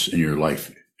Truths in your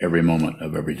life every moment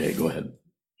of every day. Go ahead.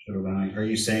 Are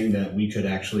you saying that we could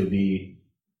actually be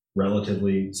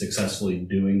relatively successfully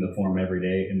doing the form every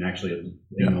day and actually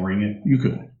ignoring it? You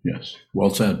could, yes.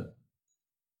 Well said.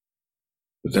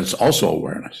 But that's also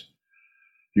awareness.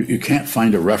 You can't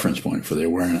find a reference point for the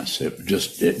awareness. It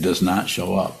does not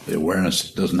show up. The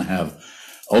awareness doesn't have,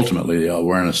 ultimately the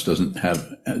awareness doesn't have,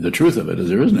 the truth of it is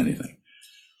there isn't anything.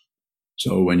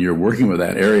 So when you're working with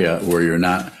that area where you're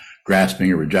not grasping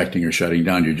or rejecting or shutting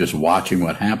down, you're just watching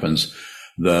what happens,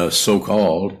 the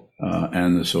so-called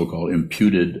and the so-called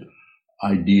imputed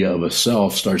idea of a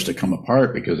self starts to come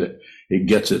apart because it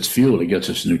gets its fuel, it gets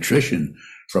its nutrition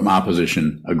from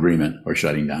opposition, agreement, or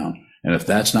shutting down. And if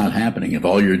that's not happening, if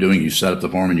all you're doing, you set up the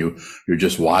form and you're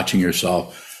just watching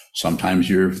yourself, sometimes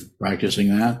you're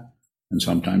practicing that and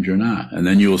sometimes you're not. And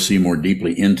then you will see more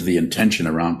deeply into the intention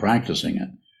around practicing it.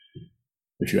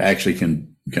 If you actually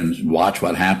can watch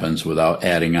what happens without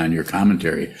adding on your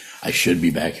commentary, I should be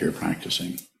back here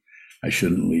practicing. I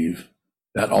shouldn't leave.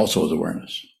 That also is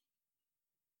awareness.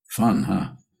 Fun,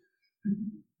 huh?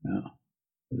 Yeah,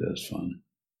 it is fun.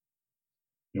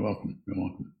 You're welcome. You're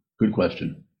welcome. Good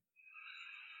question.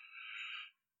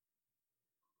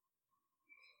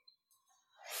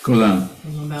 Go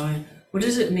on. What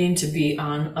does it mean to be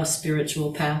on a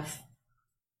spiritual path?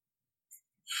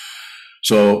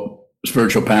 So,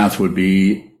 spiritual path would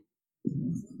be,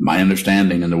 my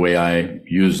understanding and the way I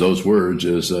use those words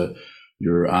is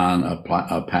you're on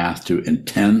a path to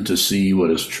intend to see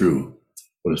what is true,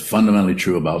 what is fundamentally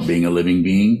true about being a living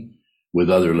being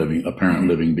with other apparent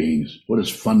living beings. What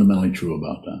is fundamentally true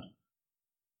about that?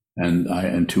 And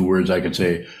in 2 words, I can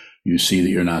say, you see that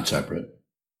you're not separate,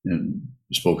 and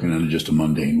spoken in just a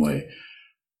mundane way.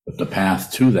 But the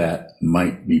path to that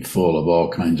might be full of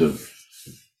all kinds of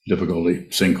difficulty,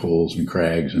 sinkholes and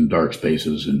crags and dark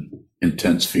spaces and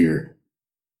intense fear.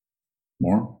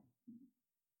 More?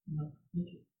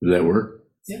 Does that work?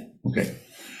 Yeah. Okay.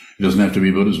 It doesn't have to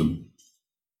be Buddhism.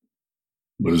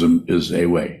 Buddhism is a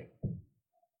way.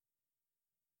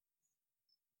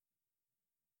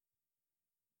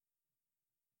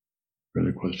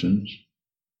 Further questions?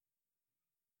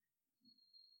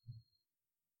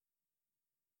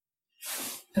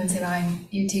 I would say, Ryan,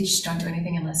 you teach don't do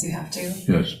anything unless you have to.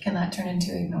 Yes. Can that turn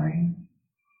into ignoring?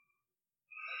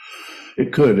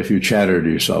 It could if you chatter to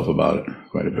yourself about it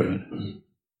quite a bit. You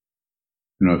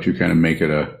know, if you kind of make it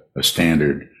a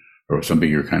standard or something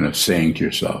you're kind of saying to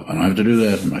yourself, I don't have to do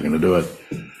that, I'm not going to do it.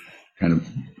 Kind of,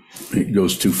 it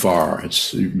goes too far.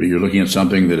 You're looking at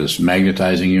something that is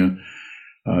magnetizing you.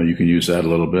 You can use that a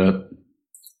little bit.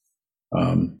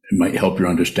 It might help your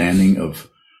understanding of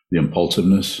the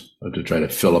impulsiveness to try to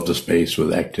fill up the space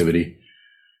with activity.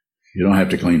 You don't have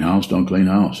to clean house, don't clean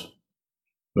house.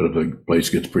 But if a place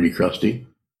gets pretty crusty, you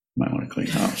might want to clean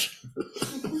house.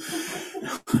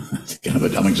 It's kind of a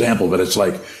dumb example, but it's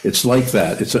like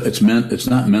that. It's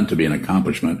not meant to be an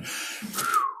accomplishment.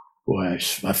 Boy,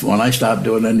 when I stop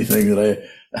doing anything that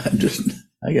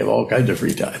I get all kinds of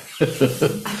free time.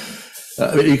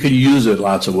 I mean, you can use it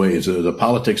lots of ways. The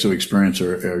politics of experience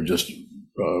are just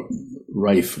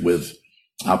rife with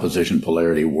opposition,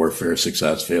 polarity, warfare,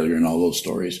 success, failure, and all those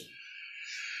stories.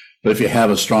 But if you have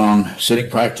a strong sitting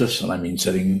practice, and I mean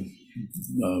sitting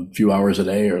a few hours a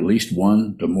day, or at least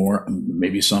 1 to more,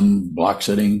 maybe some block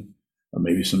sitting, or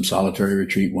maybe some solitary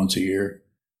retreat once a year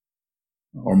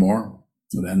or more,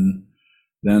 then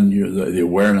the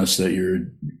awareness that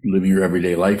you're living your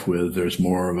everyday life with, there's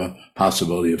more of a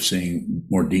possibility of seeing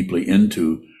more deeply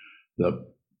into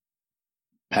the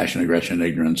passion, aggression,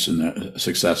 ignorance, and the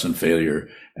success and failure,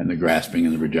 and the grasping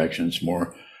and the rejections.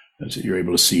 More, so you're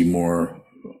able to see more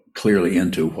clearly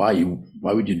into why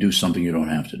would you do something you don't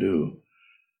have to do?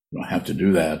 You don't have to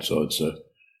do that. So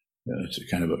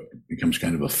becomes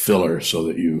kind of a filler, so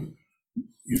that you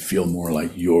feel more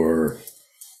like you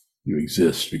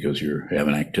exist because you have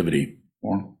an activity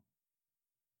more.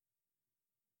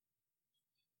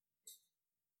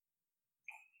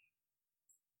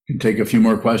 We can take a few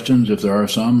more questions if there are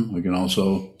some. We can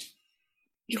also.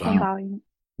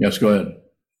 Yes, go ahead.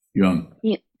 Yuan.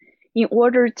 In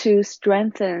order to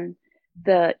strengthen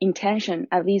the intention,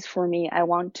 at least for me, I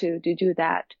want to do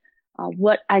that.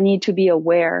 What I need to be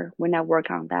aware when I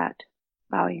work on that.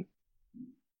 Bowing.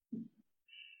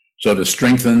 So to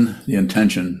strengthen the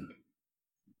intention,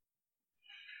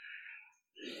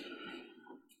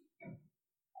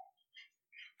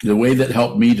 the way that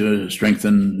helped me to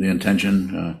strengthen the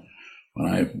intention when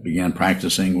I began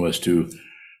practicing was to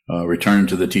return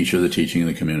to the teacher, the teaching, and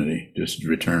the community. Just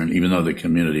return, even though the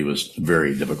community was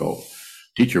very difficult.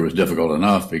 Teacher was difficult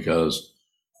enough because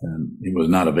he was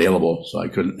not available, so I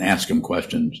couldn't ask him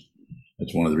questions.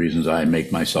 That's one of the reasons I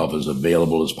make myself as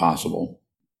available as possible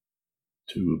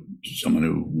to someone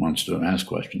who wants to ask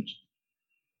questions.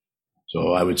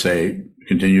 So I would say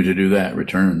continue to do that,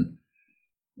 return.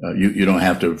 You don't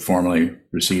have to formally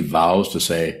receive vows to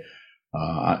say,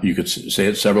 you could say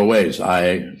it several ways.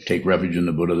 I take refuge in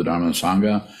the Buddha, the Dharma, and the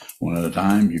Sangha, one at a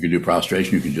time. You can do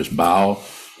prostration. You can just bow.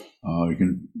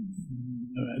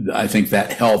 I think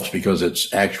that helps because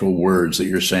it's actual words that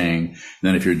you're saying. And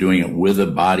then if you're doing it with a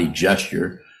body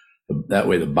gesture, that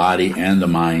way the body and the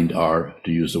mind are,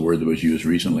 to use the word that was used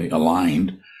recently,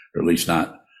 aligned, or at least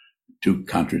not too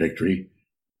contradictory.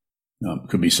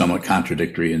 Could be somewhat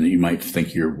contradictory, and you might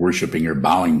think you're worshiping or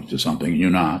bowing to something.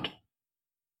 You're not.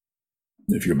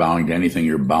 If you're bowing to anything,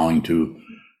 you're bowing to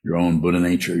your own Buddha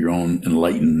nature, your own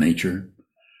enlightened nature.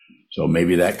 So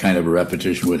maybe that kind of a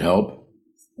repetition would help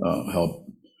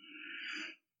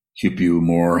keep you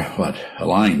more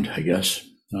aligned, I guess.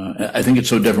 I think it's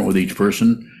so different with each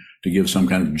person to give some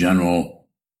kind of general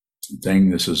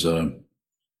thing. This is I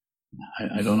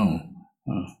don't know.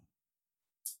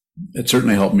 It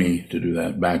certainly helped me to do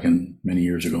that back in many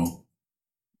years ago.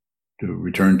 To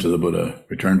return to the Buddha,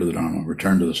 return to the Dharma,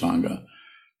 return to the Sangha.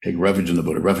 Take refuge in the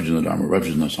Buddha, refuge in the Dharma,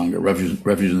 refuge in the Sangha,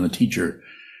 refuge in the teacher.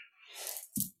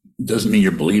 It doesn't mean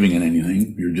you're believing in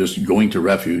anything. You're just going to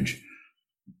refuge.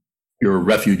 You're a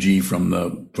refugee from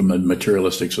the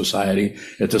materialistic society.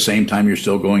 At the same time, you're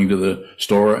still going to the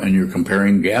store and you're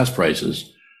comparing gas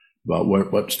prices about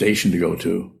what station to go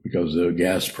to, because the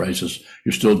gas prices,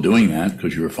 you're still doing that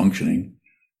because you're functioning.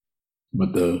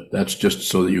 But that's just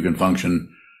so that you can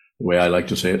function the way I like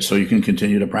to say it, so you can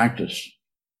continue to practice.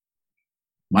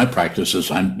 My practice is,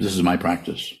 this is my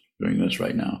practice, doing this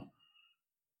right now.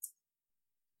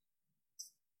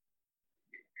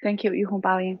 Thank you, Yu-Hong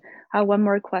Baoying. I have one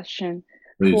more question.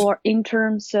 Please. In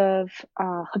terms of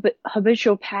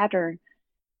habitual pattern,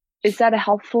 is that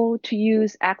helpful to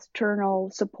use external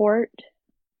support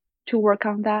to work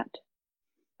on that,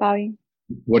 Baoying?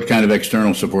 What kind of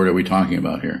external support are we talking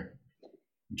about here?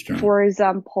 External. For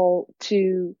example,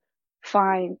 to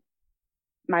find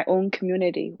my own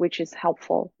community, which is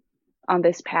helpful on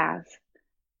this path.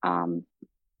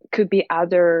 Could be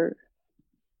other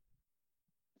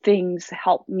things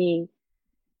help me,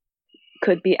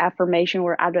 could be affirmation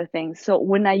or other things. So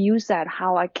when I use that,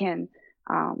 how I can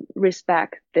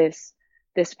respect this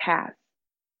path.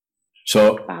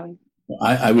 So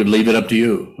I would leave it up to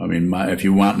you. I mean, if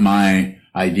you want my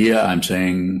idea, I'm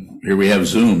saying, here we have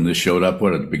Zoom. This showed up,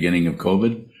 at the beginning of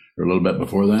COVID or a little bit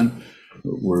before then.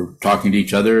 We're talking to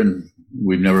each other, and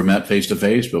we've never met face to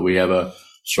face, but we have a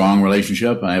strong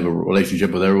relationship. I have a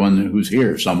relationship with everyone who's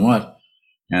here somewhat,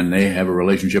 and they have a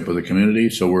relationship with the community.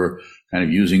 So we're kind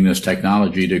of using this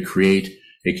technology to create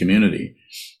a community.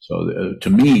 So to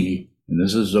me, and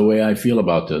this is the way I feel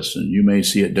about this, and you may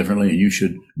see it differently, and you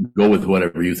should go with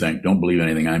whatever you think. Don't believe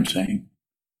anything I'm saying.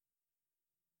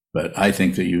 But I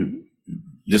think that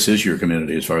this is your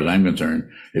community as far as I'm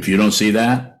concerned. If you don't see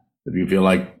that, if you feel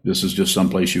like this is just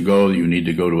someplace you go, you need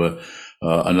to go to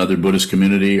another Buddhist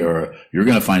community, or you're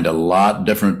going to find a lot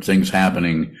different things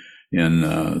happening in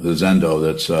the Zendo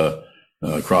that's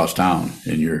across town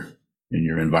in your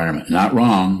environment. Not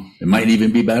wrong. It might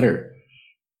even be better.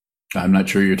 I'm not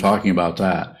sure you're talking about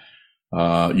that.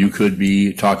 You could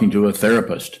be talking to a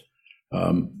therapist.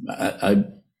 I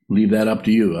leave that up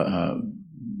to you.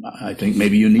 I think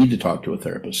maybe you need to talk to a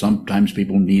therapist. Sometimes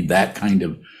people need that kind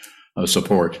of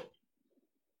support.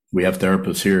 We have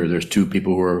therapists here. There's 2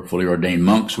 people who are fully ordained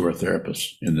monks who are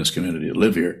therapists in this community that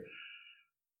live here.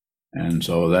 And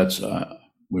so that's,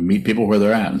 we meet people where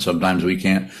they're at. And sometimes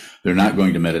they're not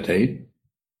going to meditate,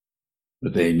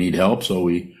 but they need help. So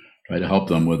we try to help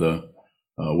them with a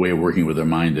way of working with their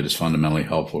mind that is fundamentally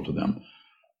helpful to them.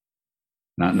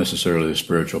 Not necessarily the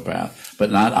spiritual path,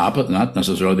 but not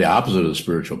necessarily the opposite of the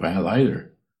spiritual path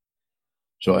either.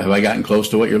 So have I gotten close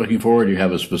to what you're looking for, or do you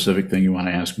have a specific thing you want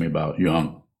to ask me about,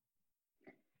 Young?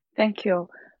 Thank you.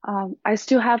 I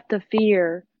still have the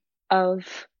fear of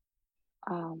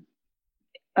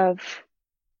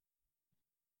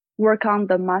work on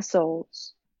the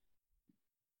muscles,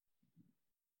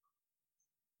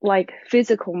 like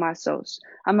physical muscles.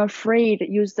 I'm afraid to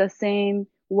use the same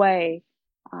way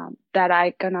that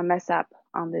I gonna mess up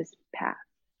on this path.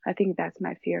 I think that's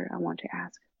my fear. I want to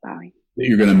ask Baoying. That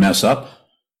you're going to mess up?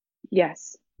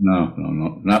 Yes.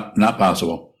 No, not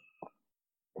possible.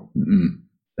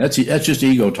 That's just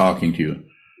ego talking to you.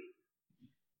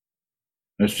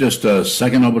 That's just a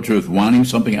second noble truth, wanting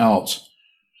something else.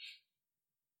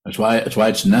 That's why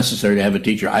it's necessary to have a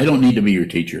teacher. I don't need to be your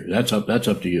teacher. That's up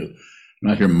to you. I'm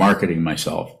not here marketing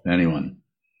myself to anyone.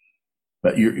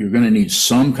 But you're going to need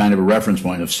some kind of a reference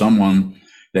point of someone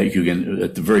that you can,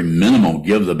 at the very minimum,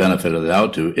 give the benefit of the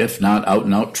doubt to, if not out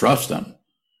and out, trust them.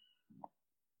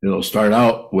 It'll start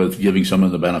out with giving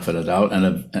someone the benefit of doubt,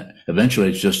 and eventually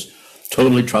it's just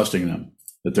totally trusting them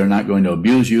that they're not going to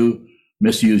abuse you,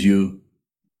 misuse you,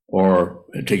 or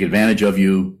take advantage of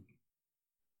you.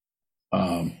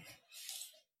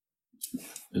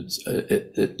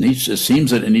 It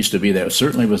seems that it needs to be there. It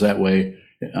certainly was that way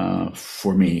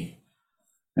for me,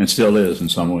 and still is in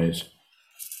some ways.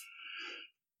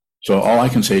 So all I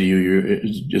can say to you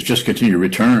is just continue,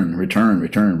 return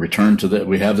to that.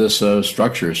 We have this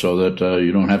structure so that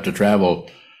you don't have to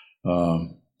travel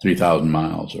 3,000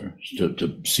 miles or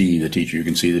to see the teacher. You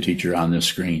can see the teacher on this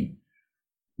screen,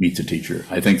 meet the teacher.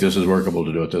 I think this is workable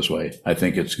to do it this way. I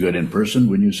think it's good in person.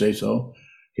 Wouldn't you say so?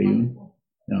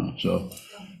 No. So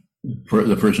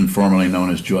the person formerly known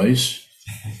as Joyce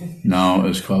now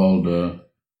is called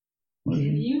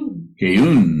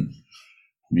Keyun.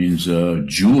 Means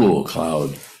jewel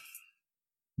cloud.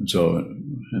 And so,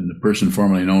 and the person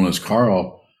formerly known as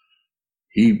Carl,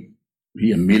 he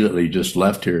immediately just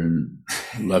left here and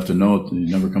left a note that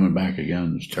he's never coming back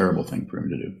again. It's a terrible thing for him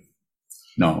to do.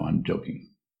 No, I'm joking.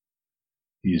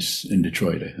 He's in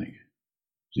Detroit, I think.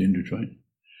 Is he in Detroit?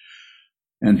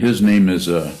 And his name is,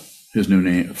 his new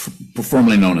name,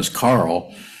 formerly known as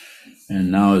Carl,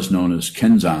 and now is known as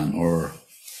Kenzan, or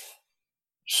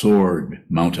Sword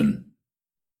Mountain.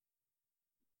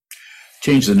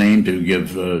 Change the name to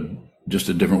give just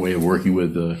a different way of working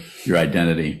with your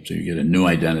identity, so you get a new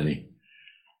identity.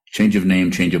 Change of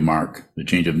name, change of mark. The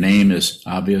change of name is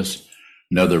obvious.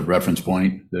 Another reference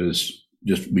point that is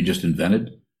we just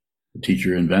invented. The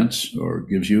teacher invents or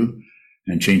gives you.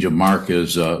 And change of mark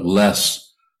is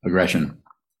less aggression,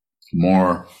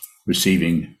 more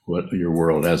receiving what your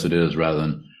world as it is rather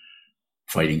than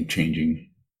fighting, changing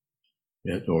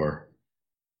it or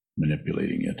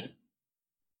manipulating it.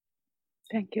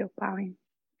 Thank you, bowing.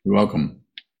 You're welcome.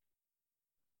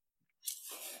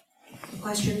 A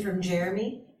question from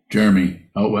Jeremy. Jeremy,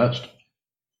 out west.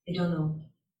 I don't know.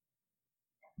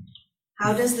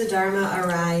 How does the Dharma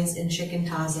arise in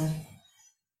Shikantaza?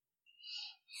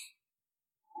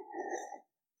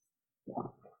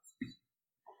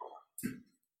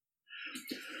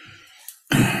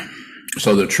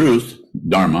 So the truth,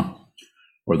 Dharma,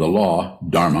 or the law,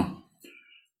 Dharma,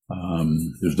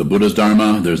 there's the Buddha's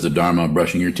Dharma, there's the Dharma of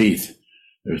brushing your teeth.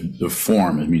 There's the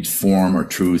form, it means form or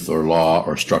truth or law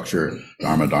or structure,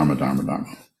 Dharma, Dharma, Dharma,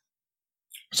 Dharma.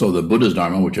 So the Buddha's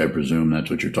Dharma, which I presume that's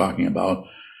what you're talking about,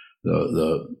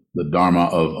 the Dharma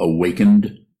of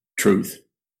awakened truth,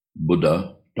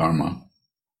 Buddha, Dharma,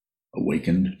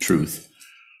 awakened truth,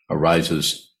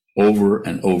 arises over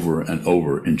and over and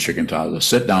over in Shikantaza.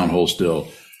 Sit down, hold still,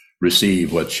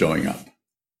 receive what's showing up.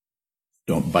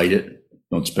 Don't bite it,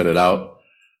 don't spit it out,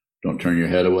 don't turn your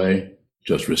head away,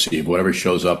 just receive whatever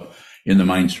shows up in the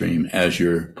mind stream as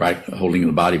you're holding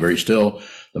the body very still.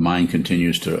 The mind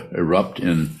continues to erupt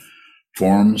in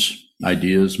forms,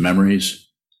 ideas, memories.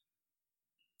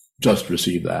 Just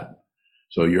receive that.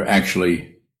 So you're actually,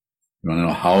 you want to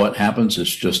know how it happens?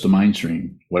 It's just the mind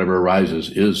stream. Whatever arises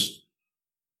is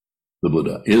the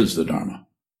Buddha, is the Dharma.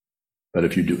 But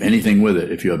if you do anything with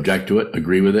it, if you object to it,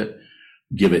 agree with it,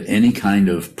 give it any kind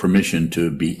of permission to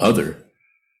be other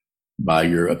by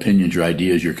your opinions, your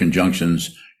ideas, your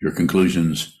conjunctions, your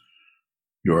conclusions,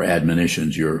 your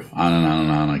admonitions, your on and on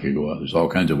and on. I could go on. There's all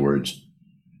kinds of words.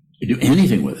 You do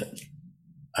anything with it,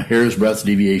 a hair's breadth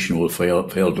deviation will fail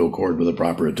to accord with a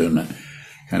proper attunement.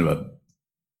 It's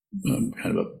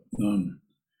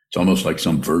almost like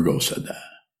some Virgo said that.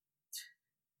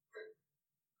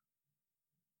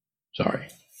 Sorry.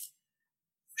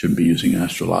 Shouldn't be using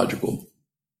astrological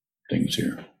things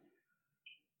here.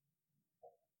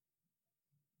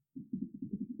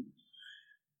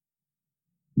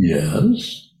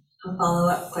 Yes. A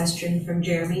follow-up question from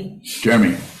Jeremy.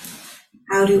 Jeremy.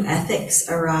 How do ethics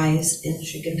arise in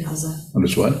Shikantaza? What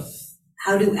is what?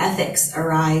 How do ethics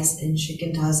arise in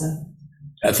Shikantaza?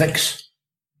 Ethics.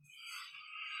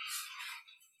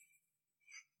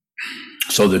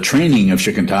 So the training of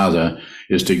Shikantaza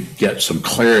is to get some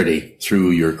clarity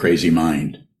through your crazy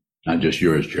mind. Not just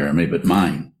yours, Jeremy, but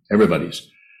mine. Everybody's.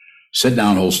 Sit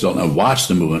down, hold still, and watch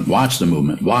the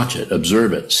movement, watch it,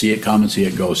 observe it, see it come and see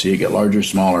it go, see it get larger,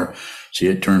 smaller, see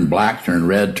it turn black, turn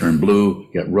red, turn blue,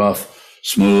 get rough,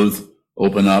 smooth,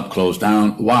 open up, close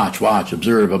down, watch,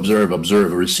 observe,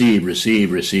 receive.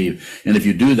 And if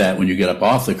you do that, when you get up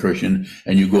off the cushion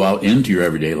and you go out into your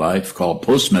everyday life, called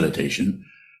post-meditation,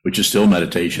 which is still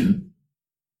meditation,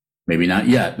 maybe not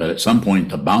yet, but at some point,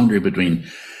 the boundary between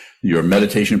your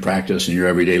meditation practice and your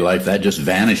everyday life, that just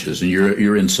vanishes and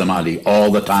you're in samadhi all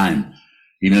the time.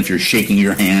 Even if you're shaking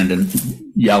your hand and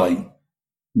yelling,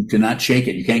 you cannot shake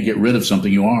it. You can't get rid of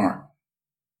something you are.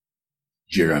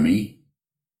 Jeremy.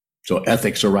 So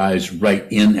ethics arise right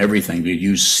in everything.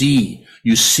 You see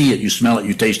it, you smell it,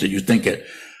 you taste it, you think it.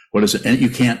 What is it? And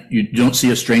you don't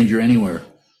see a stranger anywhere.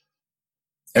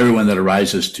 Everyone that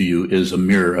arises to you is a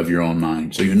mirror of your own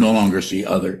mind. So you no longer see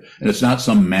other. And it's not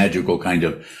some magical kind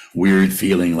of weird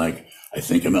feeling like, I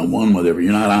think I'm at one with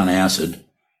everyone. You're not on acid.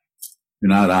 You're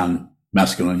not on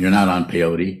mescaline. You're not on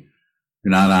peyote.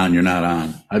 You're not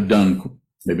on. I've done,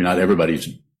 maybe not everybody's,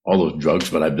 all those drugs,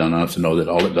 but I've done enough to know that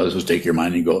all it does is take your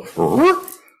mind and go,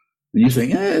 and you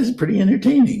think, it's pretty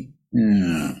entertaining.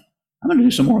 Yeah, I'm going to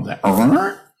do some more of that.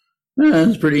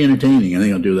 It's pretty entertaining. I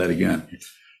think I'll do that again.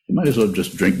 You might as well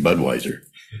just drink Budweiser.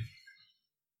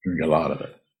 Drink a lot of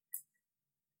it.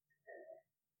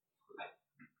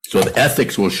 So the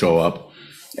ethics will show up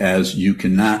as you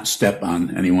cannot step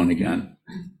on anyone again.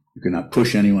 You cannot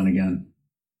push anyone again.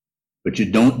 But you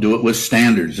don't do it with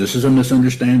standards. This is a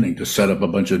misunderstanding, to set up a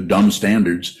bunch of dumb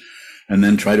standards and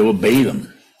then try to obey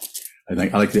them. I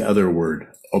like the other word,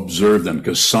 observe them,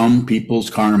 because some people's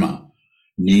karma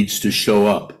needs to show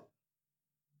up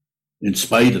in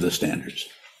spite of the standards.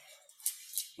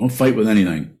 Don't fight with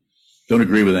anything. Don't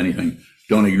agree with anything.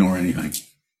 Don't ignore anything.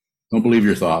 Don't believe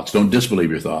your thoughts. Don't disbelieve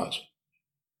your thoughts.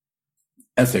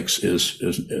 Ethics is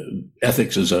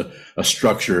a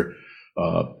structure,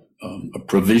 a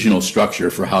provisional structure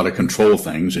for how to control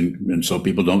things, and so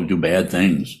people don't do bad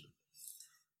things.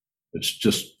 It's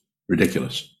just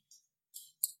ridiculous.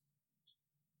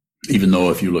 Even though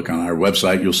if you look on our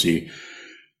website, you'll see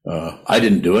I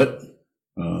didn't do it.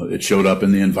 It showed up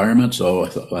in the environment, so I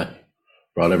thought I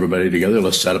brought everybody together.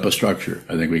 Let's set up a structure.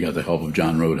 I think we got the help of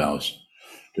John Roadhouse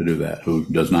to do that, who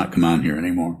does not come on here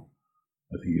anymore.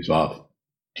 I think he's off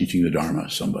teaching the Dharma,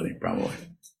 somebody probably.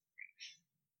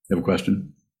 You have a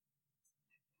question?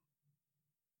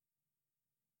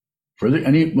 Further,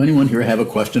 anyone here have a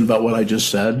question about what I just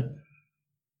said?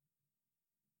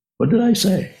 What did I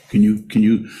say? Can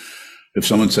you, if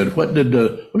someone said, what does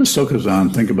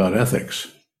Sokuzan think about ethics?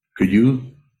 Could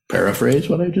you paraphrase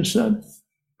what I just said?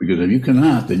 Because if you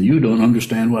cannot, then you don't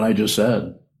understand what I just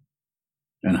said.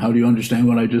 And how do you understand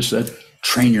what I just said?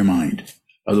 Train your mind.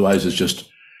 Otherwise, it's just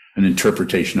an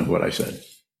interpretation of what I said.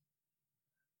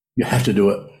 You have to do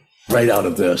it right out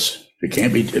of this. It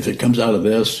can't be, if it comes out of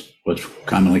this, what's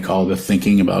commonly called the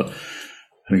thinking,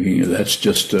 that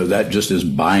just is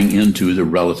buying into the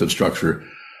relative structure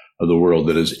of the world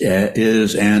that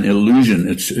is an illusion.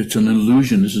 It's an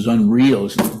illusion. This is unreal.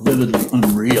 It's vividly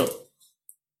unreal.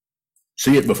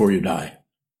 See it before you die.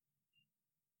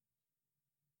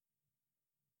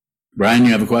 Brian,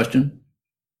 you have a question?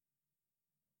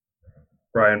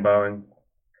 Brian Bowing.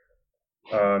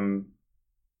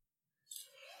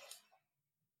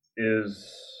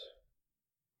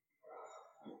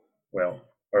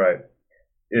 All right.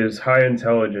 Is high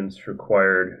intelligence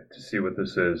required to see what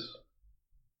this is?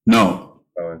 No.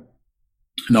 Bowing.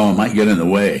 No, it might get in the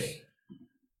way.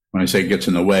 When I say it gets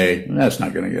in the way, that's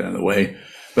not going to get in the way.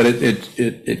 But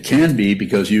it can be,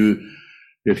 because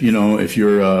if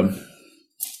you're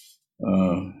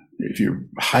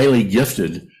highly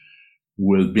gifted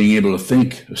with being able to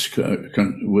think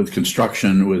with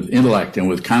construction, with intellect, and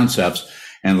with concepts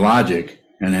and logic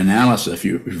and analysis, if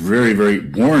you're very, very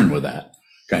born with that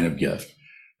kind of gift,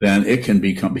 then it can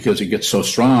become, because it gets so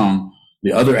strong,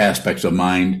 the other aspects of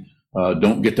mind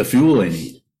don't get the fuel they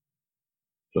need.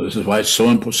 So this is why it's so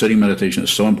important. Sitting meditation is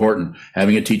so important.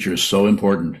 Having a teacher is so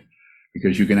important,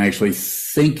 because you can actually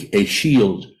think a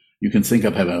shield. You can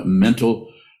have a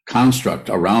mental construct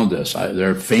around this. There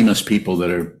are famous people that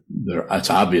are it's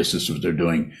obvious this is what they're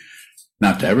doing.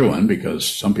 Not to everyone, because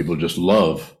some people just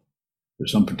love.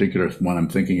 There's some particular one I'm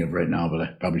thinking of right now, but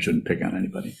I probably shouldn't pick on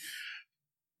anybody.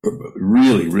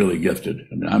 Really, really gifted.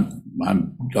 I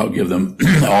mean, I'll give them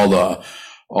all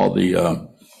the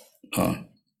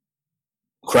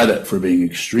credit for being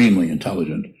extremely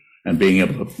intelligent and being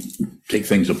able to take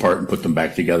things apart and put them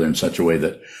back together in such a way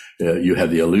that you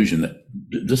have the illusion that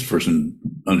this person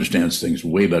understands things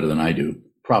way better than I do.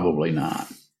 Probably not.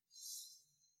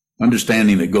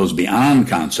 Understanding that goes beyond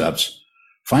concepts,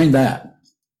 find that.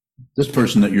 This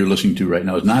person that you're listening to right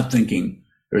now is not thinking.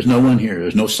 There's no one here.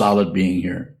 There's no solid being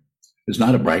here. It's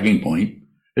not a bragging point.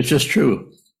 It's just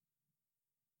true.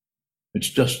 It's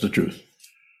just the truth.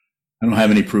 I don't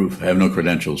have any proof. I have no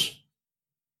credentials.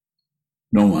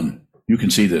 No one. You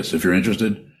can see this. If you're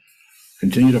interested,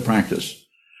 continue to practice.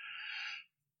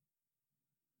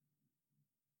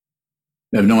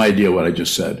 I have no idea what I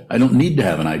just said. I don't need to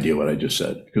have an idea what I just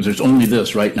said, because there's only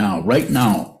this right now, right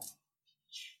now.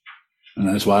 And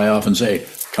that's why I often say,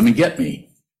 come and get me.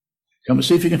 Come and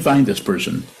see if you can find this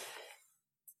person.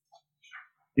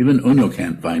 Even Unyo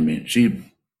can't find me.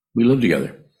 We live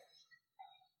together.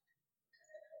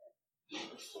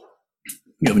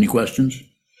 You have any questions?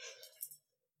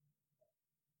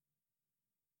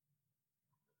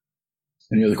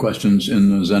 Any other questions in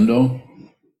the Zendo?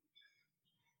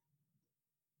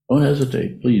 Don't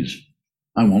hesitate, please.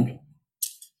 I won't.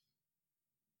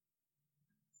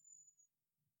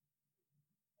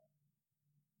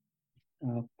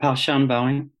 Paushan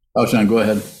Bowing. Paushan, go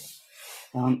ahead.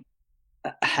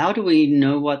 How do we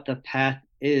know what the path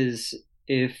is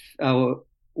if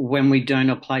when we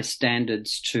don't apply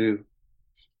standards to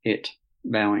it,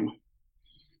 Bowing?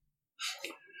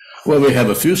 Well, we have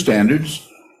a few standards.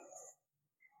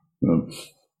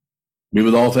 Be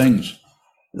with all things.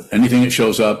 Anything that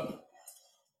shows up,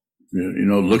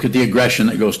 look at the aggression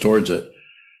that goes towards it.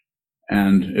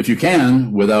 And if you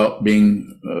can, without being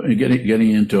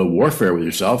getting into a warfare with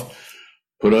yourself,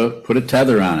 put a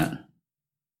tether on it.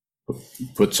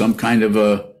 Put some kind of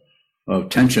a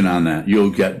tension on that. You'll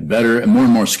get better and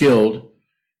more skilled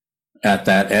at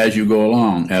that as you go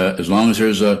along. As long as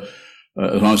there's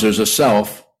a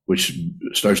self which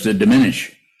starts to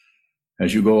diminish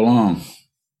as you go along,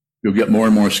 you'll get more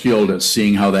and more skilled at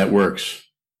seeing how that works.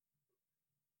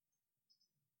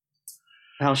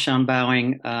 Paushan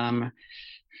Bowing,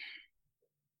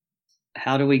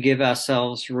 how do we give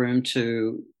ourselves room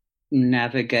to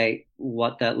navigate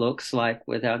what that looks like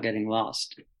without getting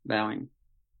lost? Bowing.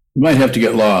 You might have to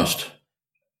get lost.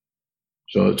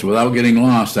 So it's without getting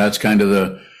lost. That's kind of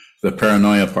the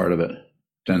paranoia part of it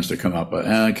tends to come up. But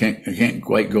I can't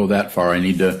quite go that far. I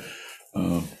need to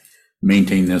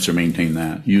maintain this or maintain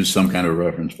that. Use some kind of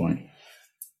reference point.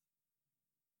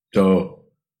 So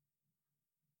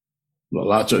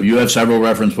you have several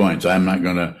reference points. I'm not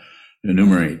going to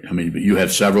enumerate. I mean, but you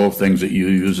have several things that you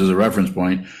use as a reference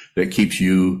point that keeps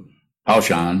you,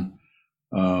 Paushan,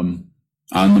 on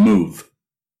the move.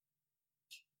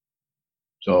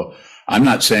 So I'm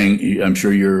not saying, I'm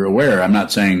sure you're aware, I'm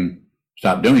not saying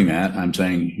stop doing that. I'm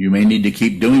saying you may need to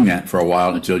keep doing that for a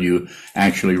while until you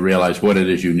actually realize what it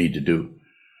is you need to do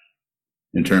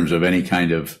in terms of any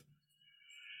kind of,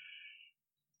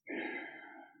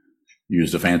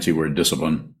 use the fancy word,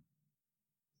 discipline.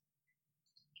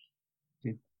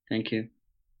 Thank you.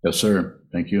 Yes, sir.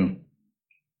 Thank you.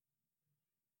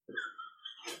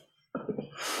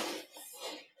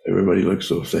 Everybody looks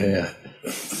so sad.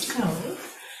 No.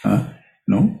 Huh?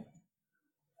 No?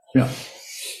 Yeah.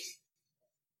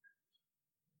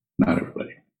 Not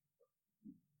everybody.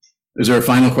 Is there a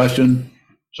final question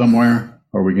somewhere?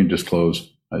 Or we can just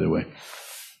close either way.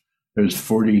 There's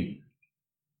 40.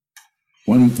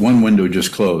 One window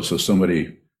just closed, so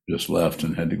somebody just left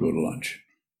and had to go to lunch.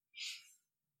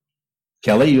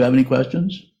 Kelly, you have any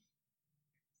questions?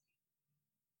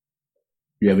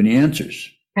 Do you have any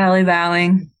answers? Kelly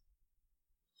Bowing.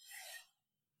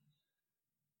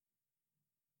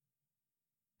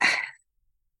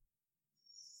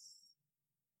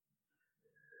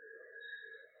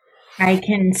 I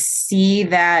can see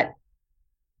that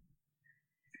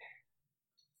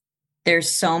there's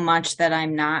so much that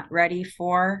I'm not ready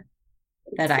for,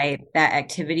 that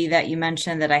activity that you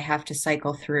mentioned that I have to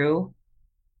cycle through.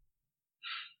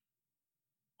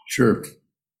 Sure.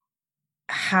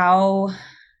 How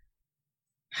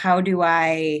do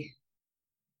I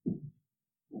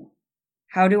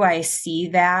see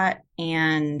that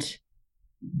and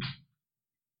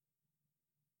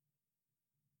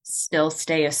still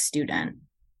stay a student?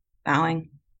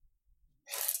 Bowing.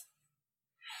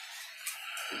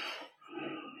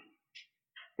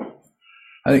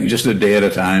 I think just a day at a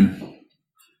time,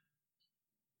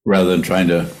 rather than trying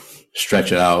to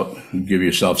stretch it out and give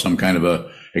yourself some kind of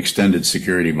a extended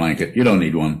security blanket. You don't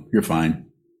need one. You're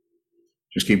fine.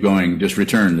 Just keep going. Just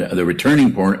return. The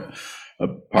returning part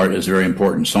is very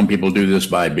important. Some people do this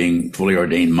by being fully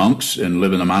ordained monks and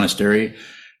live in a monastery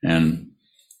and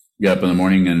get up in the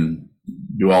morning and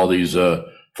do all these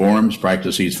forms,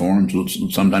 practice these forms,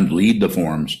 sometimes lead the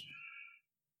forms,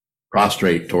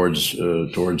 prostrate towards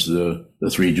the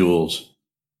three jewels.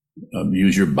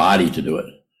 Use your body to do it.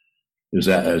 Is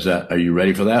that, are you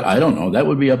ready for that? I don't know. That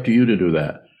would be up to you to do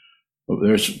that.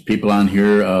 There's people on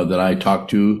here that I have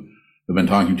been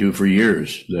talking to for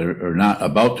years that are not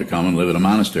about to come and live in a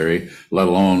monastery, let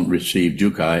alone receive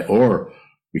Jukai or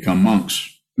become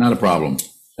monks. Not a problem.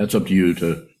 That's up to you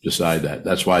to decide that.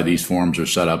 That's why these forms are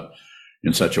set up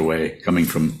in such a way, coming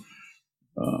from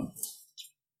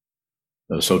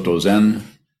the Soto Zen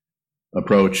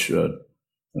approach,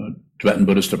 Tibetan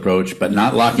Buddhist approach, but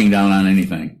not locking down on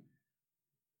anything.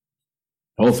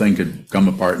 The whole thing could come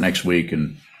apart next week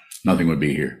and nothing would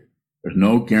be here. There's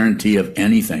no guarantee of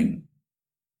anything.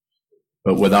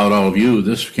 But without all of you,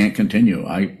 this can't continue.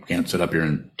 I can't sit up here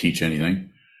and teach anything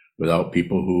without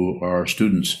people who are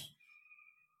students.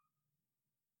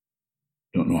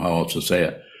 Don't know how else to say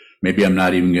it. Maybe I'm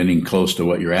not even getting close to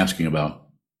what you're asking about.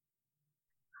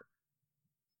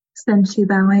 Sent you,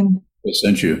 Bowing. I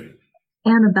sent you.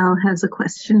 Annabelle has a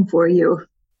question for you.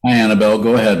 Hi, Annabelle.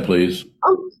 Go ahead, please.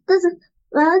 Does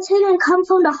levitating come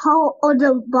from the heart or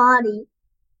the body?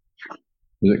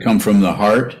 Does it come from the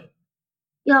heart?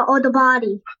 Yeah, or the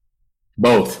body?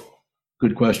 Both.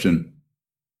 Good question.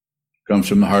 Comes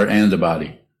from the heart and the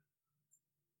body.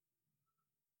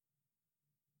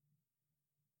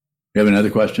 You have another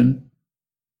question?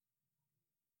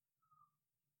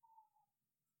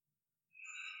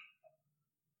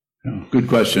 Good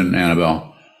question,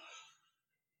 Annabelle.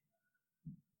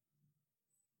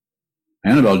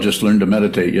 Annabelle just learned to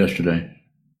meditate yesterday.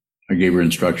 I gave her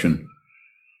instruction.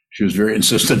 She was very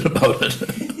insistent about it.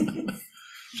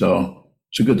 So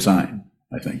it's a good sign,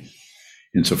 I think,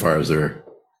 insofar as there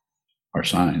are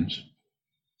signs.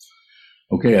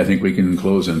 Okay, I think we can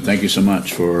close, and thank you so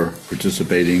much for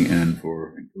participating and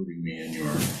for including me in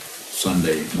your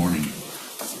Sunday morning.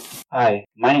 Hi,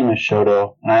 my name is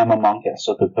Shoto, and I am a monk at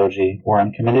Sokokoji, where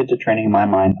I'm committed to training my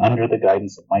mind under the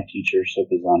guidance of my teacher,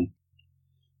 Sokuzan.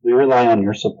 We rely on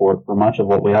your support for much of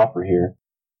what we offer here.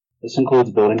 This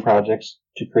includes building projects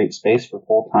to create space for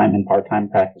full-time and part-time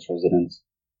practice residents.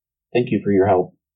 Thank you for your help.